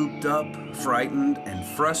people cooped up, frightened, and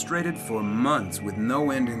frustrated for months with no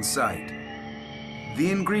end in sight. The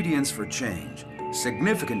ingredients for change,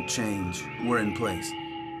 significant change, were in place.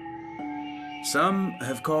 Some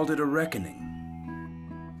have called it a reckoning.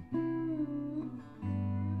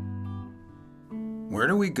 Where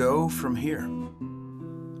do we go from here?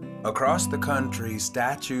 Across the country,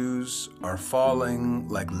 statues are falling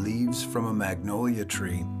like leaves from a magnolia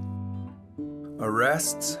tree.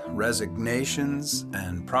 Arrests, resignations,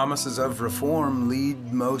 and promises of reform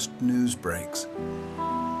lead most news breaks.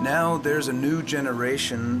 Now there's a new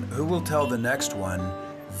generation who will tell the next one,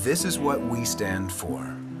 this is what we stand for.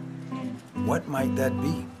 What might that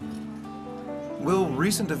be? Will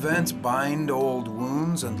recent events bind old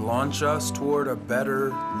wounds and launch us toward a better,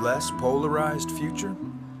 less polarized future?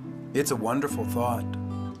 It's a wonderful thought,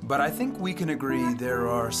 but I think we can agree there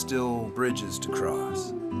are still bridges to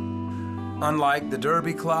cross. Unlike the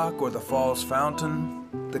Derby clock or the Falls Fountain,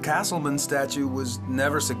 the Castleman statue was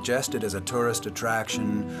never suggested as a tourist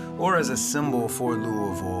attraction or as a symbol for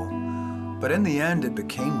Louisville, but in the end it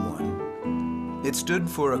became one. It stood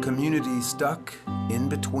for a community stuck in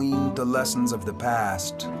between the lessons of the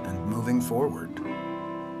past and moving forward.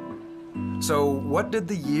 So what did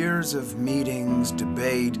the years of meetings,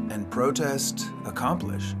 debate, and protest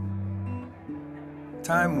accomplish?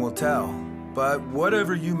 Time will tell. But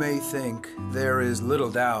whatever you may think, there is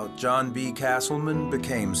little doubt John B. Castleman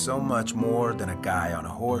became so much more than a guy on a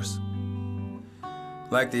horse.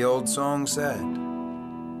 Like the old song said,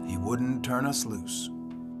 he wouldn't turn us loose.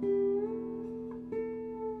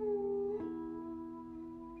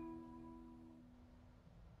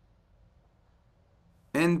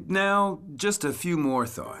 And now, just a few more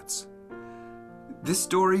thoughts. This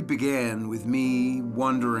story began with me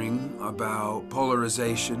wondering about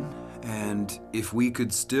polarization and if we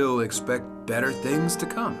could still expect better things to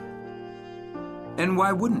come. And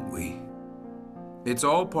why wouldn't we? It's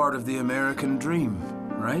all part of the American dream,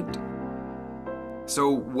 right? So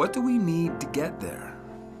what do we need to get there?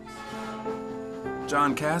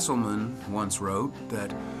 John Castleman once wrote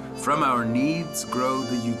that from our needs grow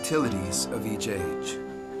the utilities of each age.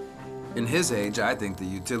 In his age, I think the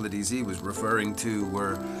utilities he was referring to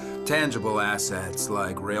were tangible assets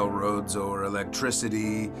like railroads or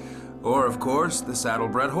electricity, or, of course, the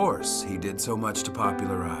saddlebred horse he did so much to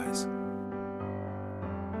popularize.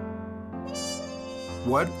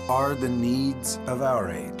 What are the needs of our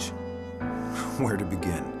age? Where to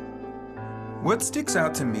begin? What sticks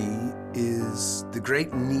out to me is the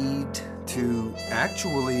great need to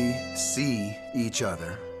actually see each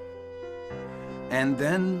other and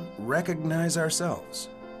then recognize ourselves.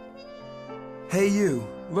 Hey you,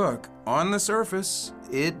 look, on the surface,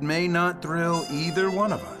 it may not thrill either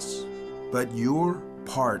one of us, but you're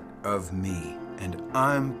part of me, and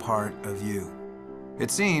I'm part of you. It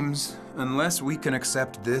seems, unless we can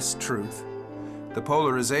accept this truth, the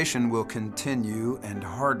polarization will continue and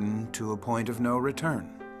harden to a point of no return.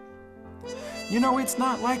 You know, it's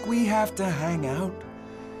not like we have to hang out.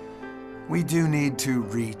 We do need to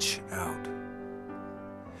reach out.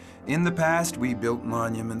 In the past, we built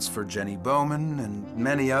monuments for Jenny Bowman and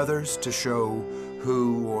many others to show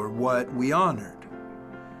who or what we honored.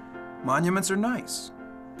 Monuments are nice,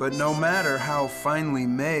 but no matter how finely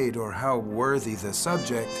made or how worthy the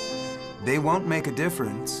subject, they won't make a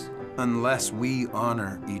difference unless we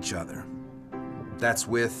honor each other. That's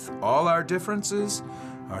with all our differences,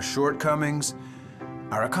 our shortcomings,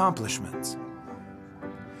 our accomplishments.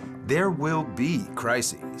 There will be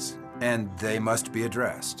crises, and they must be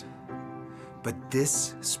addressed. But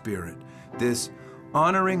this spirit, this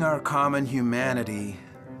honoring our common humanity,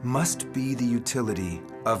 must be the utility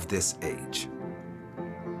of this age.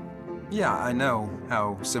 Yeah, I know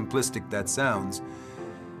how simplistic that sounds.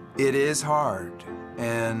 It is hard,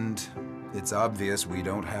 and it's obvious we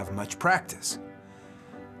don't have much practice.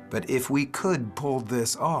 But if we could pull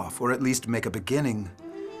this off, or at least make a beginning,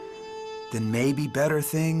 then maybe better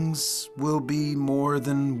things will be more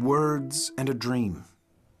than words and a dream.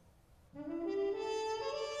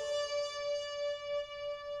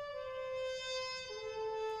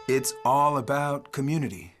 It's all about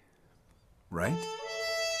community, right?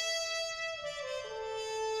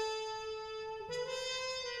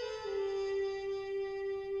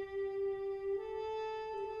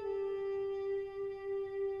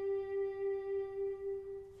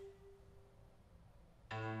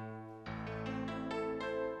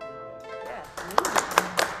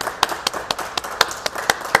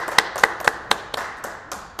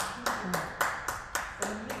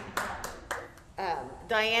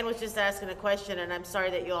 Diane was just asking a question, and I'm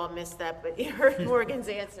sorry that you all missed that, but you heard Morgan's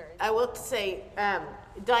answer. I will say,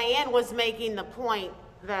 Diane was making the point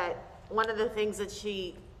that one of the things that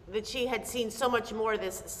she had seen so much more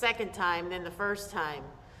this second time than the first time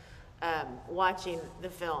watching the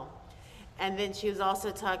film. And then she was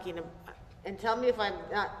also talking, and tell me if I'm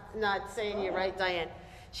not saying you right, Diane.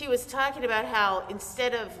 She was talking about how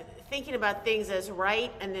instead of thinking about things as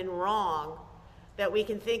right and then wrong, that we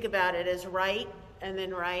can think about it as right and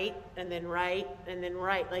then right and then right and then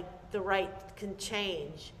right. Like the right can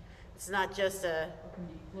change. It's not just a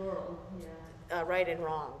right and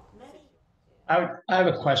wrong. I have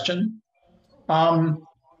a question. One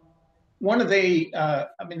of the,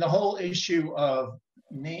 the whole issue of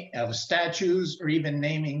statues or even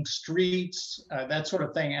naming streets, that sort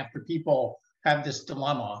of thing, after people have this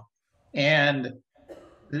dilemma, and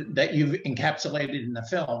that you've encapsulated in the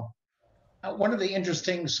film. One of the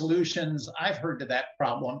interesting solutions I've heard to that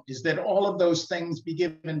problem is that all of those things be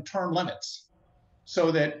given term limits, so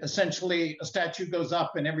that essentially a statue goes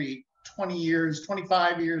up and every 20 years,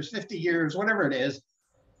 25 years, 50 years, whatever it is,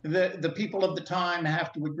 the people of the time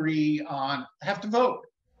have to vote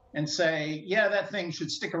and say, yeah, that thing should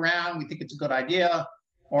stick around, we think it's a good idea,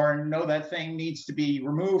 or no, that thing needs to be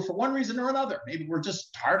removed for one reason or another. Maybe we're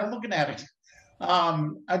just tired of looking at it.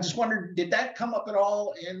 I just wondered, did that come up at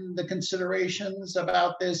all in the considerations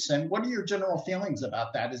about this? And what are your general feelings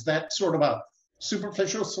about that? Is that sort of a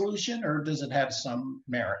superficial solution, or does it have some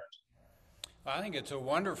merit? I think it's a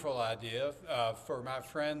wonderful idea. For my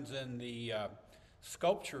friends in the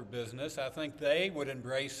sculpture business, I think they would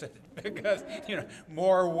embrace it because,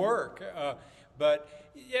 more work. But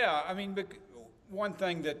yeah, one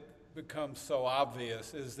thing that becomes so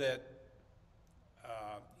obvious is that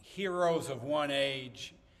heroes of one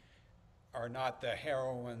age are not the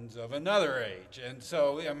heroines of another age. And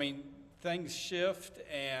so, things shift,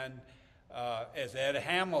 and as Ed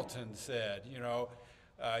Hamilton said,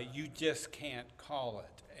 you just can't call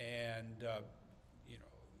it. And,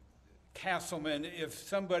 Castleman, if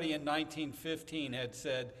somebody in 1915 had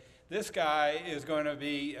said, this guy is going to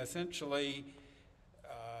be essentially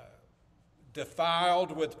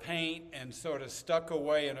defiled with paint and sort of stuck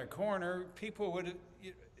away in a corner, people would,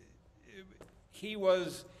 he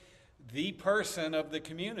was the person of the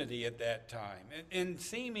community at that time. And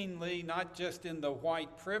seemingly not just in the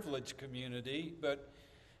white privileged community, but,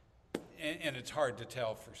 and it's hard to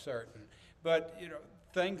tell for certain, but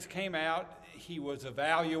things came out, he was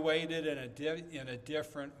evaluated in a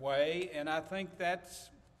different way, and I think that's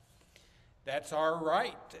our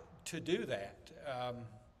right to do that.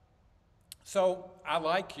 So I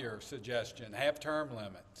like your suggestion, have term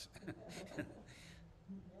limits.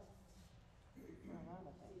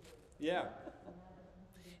 Yeah.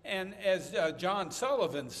 And as John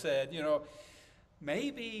Sullivan said, you know,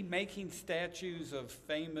 maybe making statues of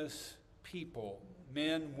famous people,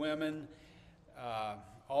 men, women,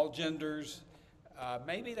 all genders,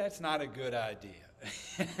 maybe that's not a good idea.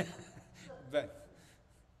 But,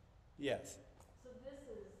 yes. So this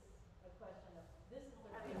is a question of,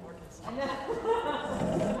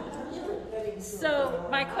 So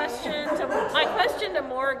my question to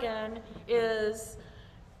Morgan is,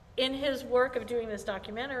 in his work of doing this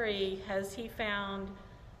documentary, has he found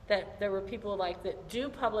that there were people like that do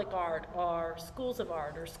public art or schools of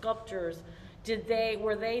art or sculptures?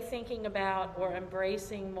 Were they thinking about or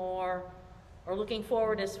embracing more or looking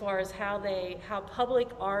forward as far as how public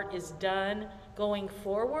art is done going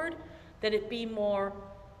forward, that it be more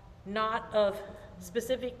not of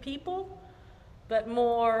specific people, but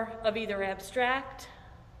more of either abstract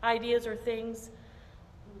ideas or things,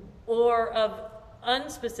 or of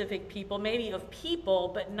unspecific people, maybe of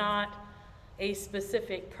people, but not a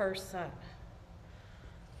specific person?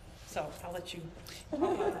 So I'll let you.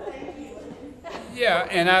 Yeah,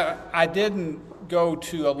 and I didn't go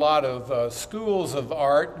to a lot of schools of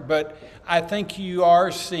art, but I think you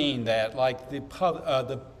are seeing that, like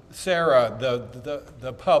Sarah,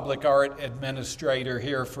 the public art administrator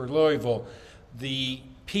here for Louisville, the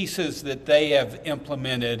pieces that they have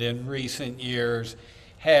implemented in recent years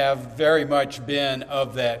have very much been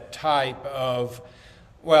of that type of,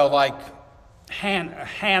 well, like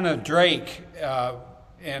Hannah Drake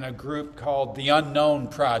and a group called the Unknown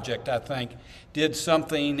Project, I think, did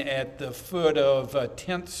something at the foot of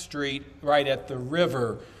 10th Street, right at the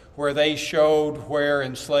river, where they showed where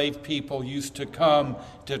enslaved people used to come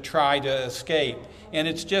to try to escape. And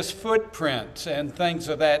it's just footprints and things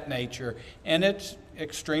of that nature. And it's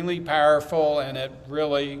extremely powerful, and it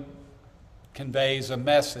really conveys a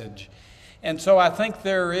message. And so I think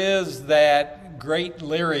there is that great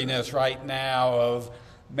leeriness right now of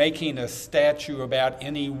making a statue about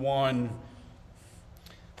any one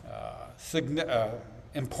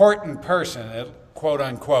important person, quote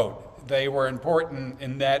unquote. They were important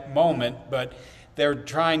in that moment, but they're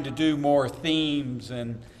trying to do more themes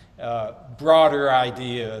and broader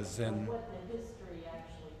ideas. And what the history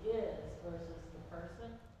actually is versus the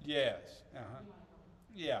person? Yes.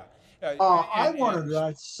 Yeah. I wanted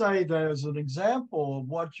to say there's an example of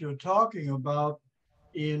what you're talking about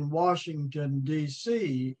in Washington,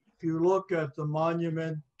 D.C. If you look at the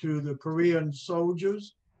monument to the Korean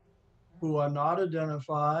soldiers who are not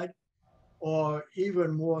identified, or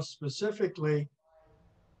even more specifically,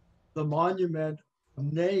 the monument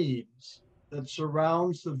of names that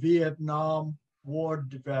surrounds the Vietnam War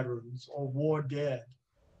veterans or war dead.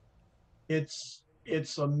 It's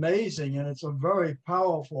amazing, and it's a very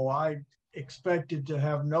powerful. I expected to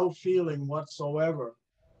have no feeling whatsoever,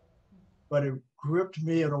 but it gripped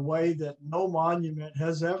me in a way that no monument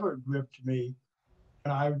has ever gripped me.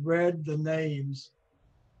 And I read the names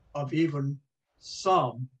of even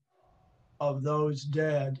some of those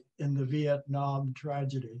dead in the Vietnam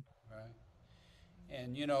tragedy. Right.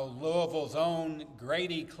 And you know, Louisville's own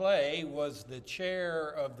Grady Clay was the chair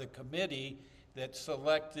of the committee that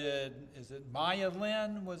selected, is it Maya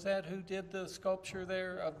Lin? Was that who did the sculpture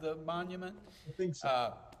there of the monument? I think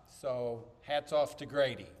so. So hats off to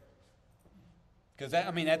Grady. Because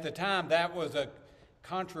I mean, at the time, that was a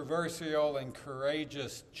controversial and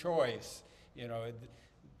courageous choice. You know,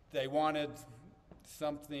 they wanted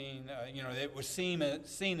something, you know, it was seen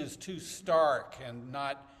as too stark and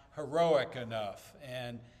not heroic enough.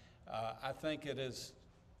 And I think it has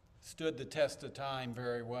stood the test of time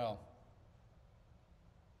very well.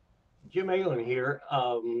 Jim Aylen here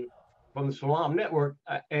from the Salaam Network.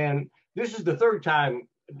 And this is the third time,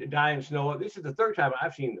 Diane Snow, this is the third time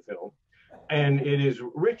I've seen the film. And it is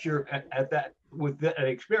richer with that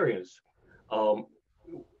experience.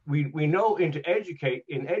 We know in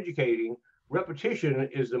educating, repetition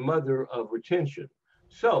is the mother of retention.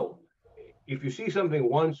 So if you see something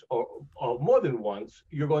once or more than once,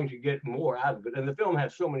 you're going to get more out of it. And the film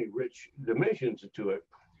has so many rich dimensions to it.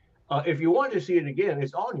 If you want to see it again,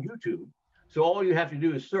 it's on YouTube. So all you have to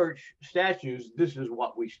do is search statues. This is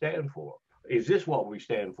what we stand for. Is this what we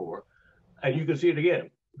stand for? And you can see it again.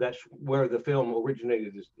 That's where the film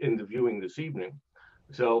originated in the viewing this evening.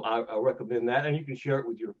 So I recommend that, and you can share it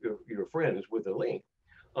with your friends with a link.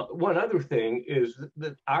 One other thing is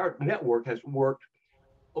that our network has worked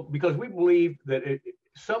because we believe that it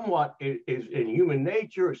somewhat is in human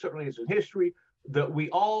nature, certainly it's in history, that we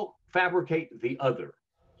all fabricate the other.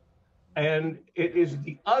 And it is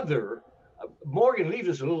the other. Morgan leaves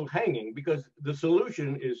us a little hanging because the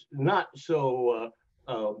solution is not so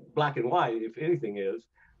black and white, if anything is.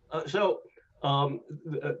 So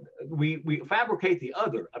we fabricate the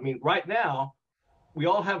other. I mean, right now, we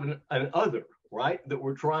all have an other, right, that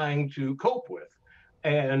we're trying to cope with,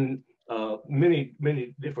 and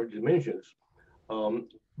many different dimensions.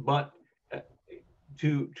 But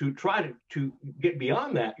to try to get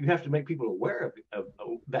beyond that, you have to make people aware of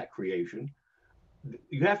that creation.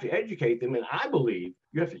 You have to educate them, and I believe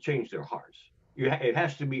you have to change their hearts. It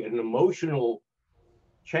has to be an emotional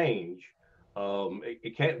change.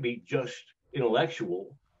 It can't be just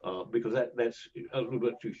intellectual, because that's a little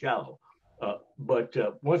bit too shallow. But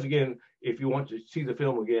once again, if you want to see the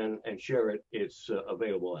film again and share it, it's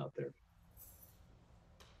available out there.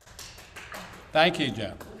 Thank you,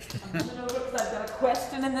 Jim. I've got a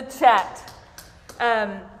question in the chat.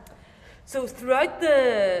 So throughout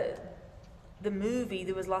the movie,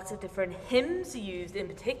 there was lots of different hymns used, in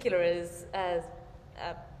particular as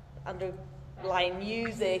underlying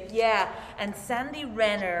music. Yeah, and Sandy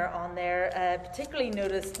Renner on there particularly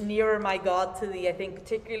noticed "Nearer My God to Thee." I think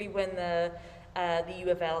particularly when the U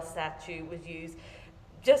of L statue was used.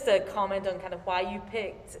 Just a comment on kind of why you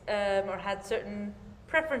picked or had certain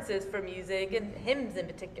preferences for music and hymns in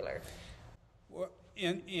particular. Well,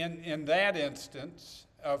 in that instance,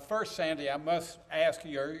 first, Sandy, I must ask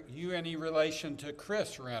you, are you any relation to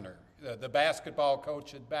Chris Renner, the basketball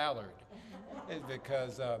coach at Ballard?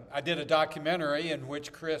 Because I did a documentary in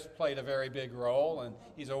which Chris played a very big role, and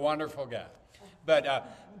he's a wonderful guy. But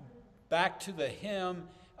back to the hymn,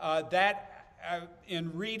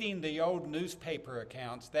 in reading the old newspaper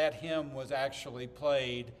accounts, that hymn was actually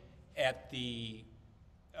played at the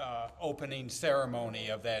opening ceremony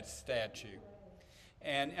of that statue.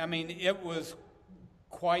 And I mean, it was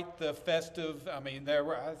quite the festive, I mean, there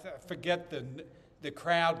were, I forget the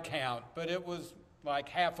crowd count, but it was like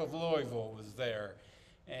half of Louisville was there.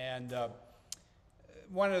 And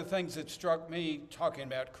one of the things that struck me talking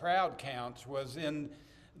about crowd counts was in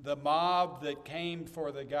the mob that came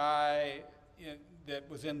for the guy that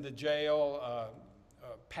was in the jail,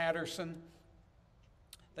 Patterson.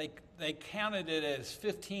 They counted it as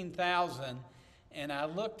 15,000, and I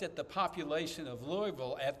looked at the population of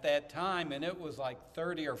Louisville at that time, and it was like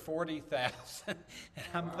 30 or 40,000. And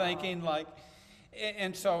I'm thinking like,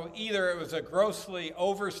 and so either it was a grossly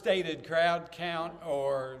overstated crowd count,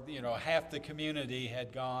 or half the community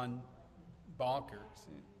had gone bonkers.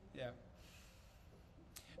 Yeah.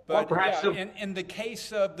 But well, in the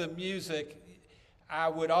case of the music, I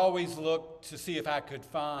would always look to see if I could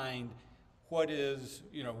find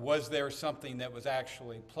was there something that was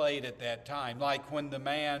actually played at that time? Like when the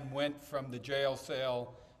man went from the jail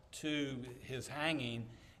cell to his hanging,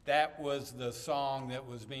 that was the song that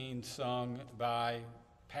was being sung by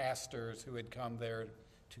pastors who had come there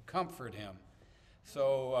to comfort him.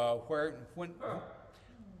 So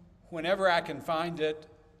whenever I can find it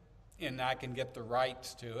and I can get the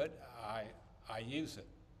rights to it, I use it.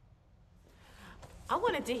 I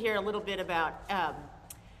wanted to hear a little bit about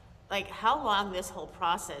like how long this whole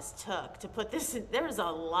process took to put this in. There was a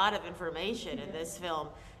lot of information in this film.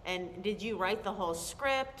 And did you write the whole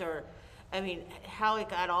script, or, I mean, how it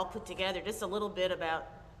got all put together? Just a little bit about,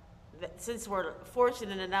 since we're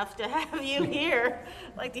fortunate enough to have you here,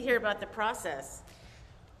 I'd like to hear about the process.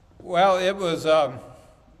 Well, it was,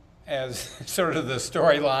 as sort of the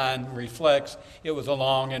storyline reflects, it was a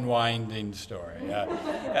long and winding story.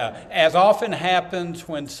 As often happens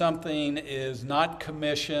when something is not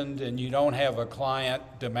commissioned and you don't have a client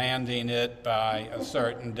demanding it by a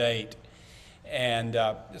certain date. And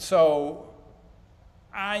so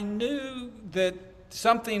I knew that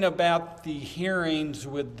something about the hearings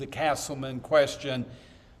with the Castleman question,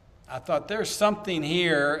 I thought there's something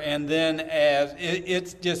here, and then as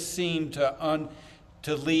it just seemed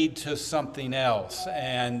to lead to something else.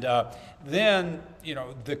 And then,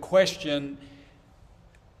 the question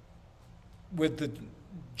with the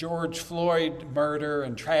George Floyd murder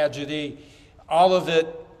and tragedy, all of it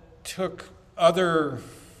took other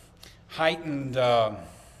heightened,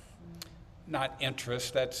 not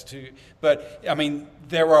interest, but I mean,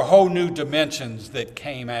 there were whole new dimensions that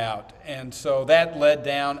came out. And so that led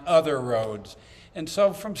down other roads. And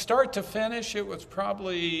so from start to finish, it was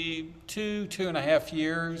probably 2.5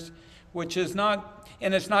 years, which is not,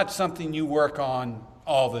 and it's not something you work on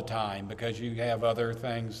all the time because you have other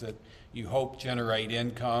things that you hope generate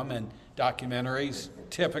income, and documentaries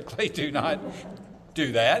typically do not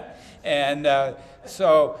do that. And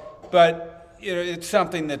but it's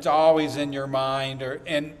something that's always in your mind.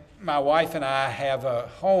 And my wife and I have a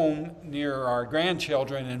home near our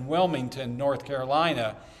grandchildren in Wilmington, North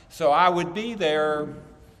Carolina. So I would be there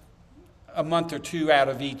a month or two out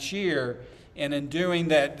of each year, and in doing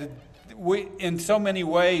that, in so many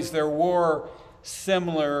ways, there were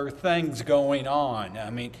similar things going on. I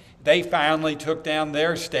mean, they finally took down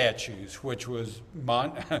their statues, which was,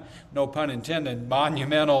 no pun intended,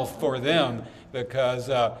 monumental for them, because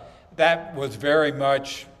that was very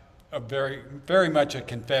much a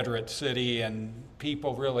Confederate city, and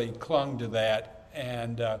people really clung to that,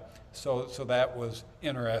 and so that was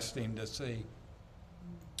interesting to see.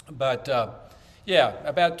 But yeah,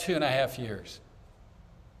 about 2.5 years.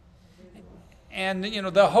 And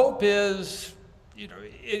the hope is,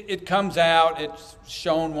 it comes out, it's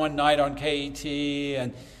shown one night on KET,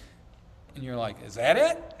 and you're like, is that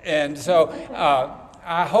it? And so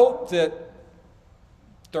I hope that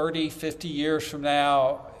 30, 50 years from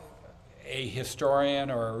now, a historian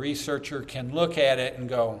or a researcher can look at it and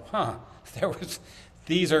go,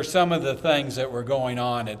 these are some of the things that were going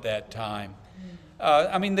on at that time.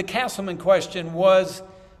 I mean, the Castleman question was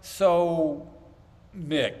so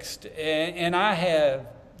mixed, and I have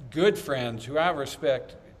good friends who I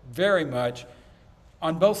respect very much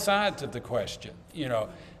on both sides of the question,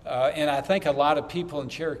 and I think a lot of people in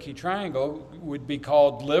Cherokee Triangle would be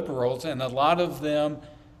called liberals, and a lot of them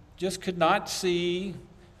just could not see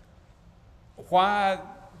why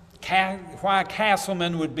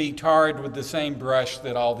Castleman would be tarred with the same brush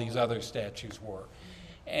that all these other statues were.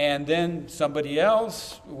 And then somebody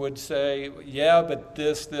else would say, yeah, but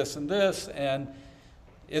this, this, and this, and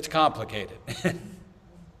it's complicated.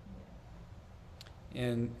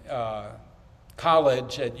 In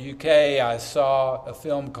college at UK, I saw a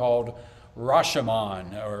film called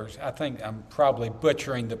Rashomon, or I think I'm probably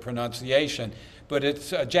butchering the pronunciation, but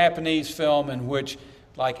it's a Japanese film in which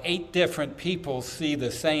like 8 different people see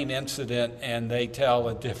the same incident and they tell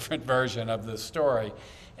a different version of the story.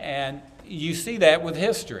 And you see that with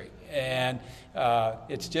history. And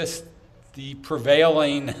it's just the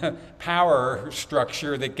prevailing power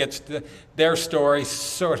structure that gets their story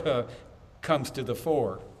sort of comes to the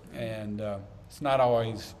fore. And it's not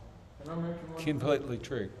always completely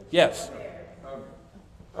true. Yes?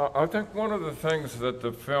 I think one of the things that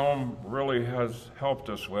the film really has helped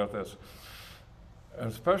us with is,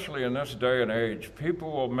 especially in this day and age,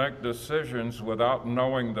 people will make decisions without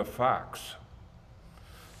knowing the facts.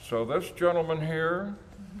 So this gentleman here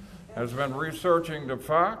has been researching the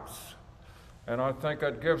facts, and I think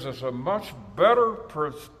it gives us a much better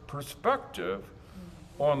perspective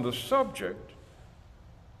on the subject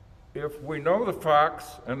if we know the facts,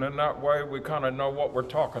 and in that way we kind of know what we're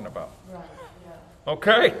talking about. Right, yeah.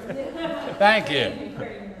 Okay? Thank you.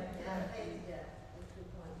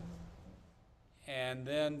 And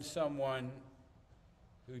then someone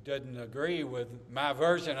who didn't agree with my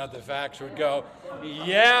version of the facts would go,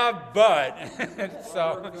 yeah, but.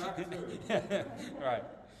 So, right.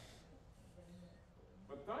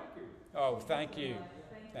 But thank you. Oh, thank you.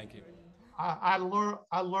 Thank you. I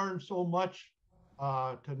learned so much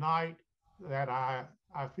tonight that I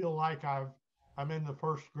feel like I'm in the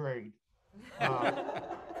first grade.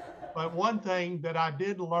 But one thing that I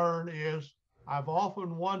did learn is I've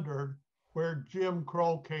often wondered where Jim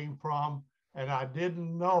Crow came from, and I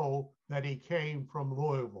didn't know that he came from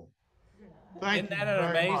Louisville. Isn't that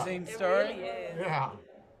an amazing story? It really is. Yeah.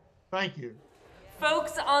 Thank you.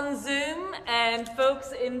 Folks on Zoom and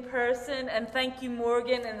folks in person, and thank you,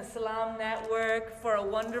 Morgan and the Salaam Network, for a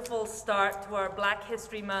wonderful start to our Black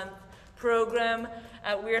History Month program.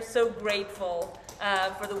 We are so grateful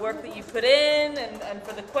for the work that you put in and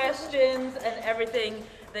for the questions and everything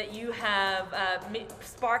that you have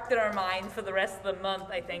sparked in our minds for the rest of the month,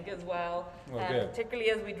 I think, as well. Particularly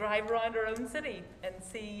as we drive around our own city and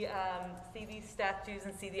see these statues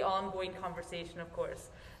and see the ongoing conversation, of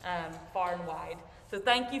course, far and wide. So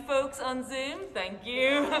thank you, folks on Zoom. Thank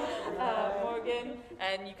you, Morgan.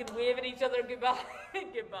 And you can wave at each other goodbye.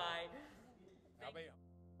 Goodbye.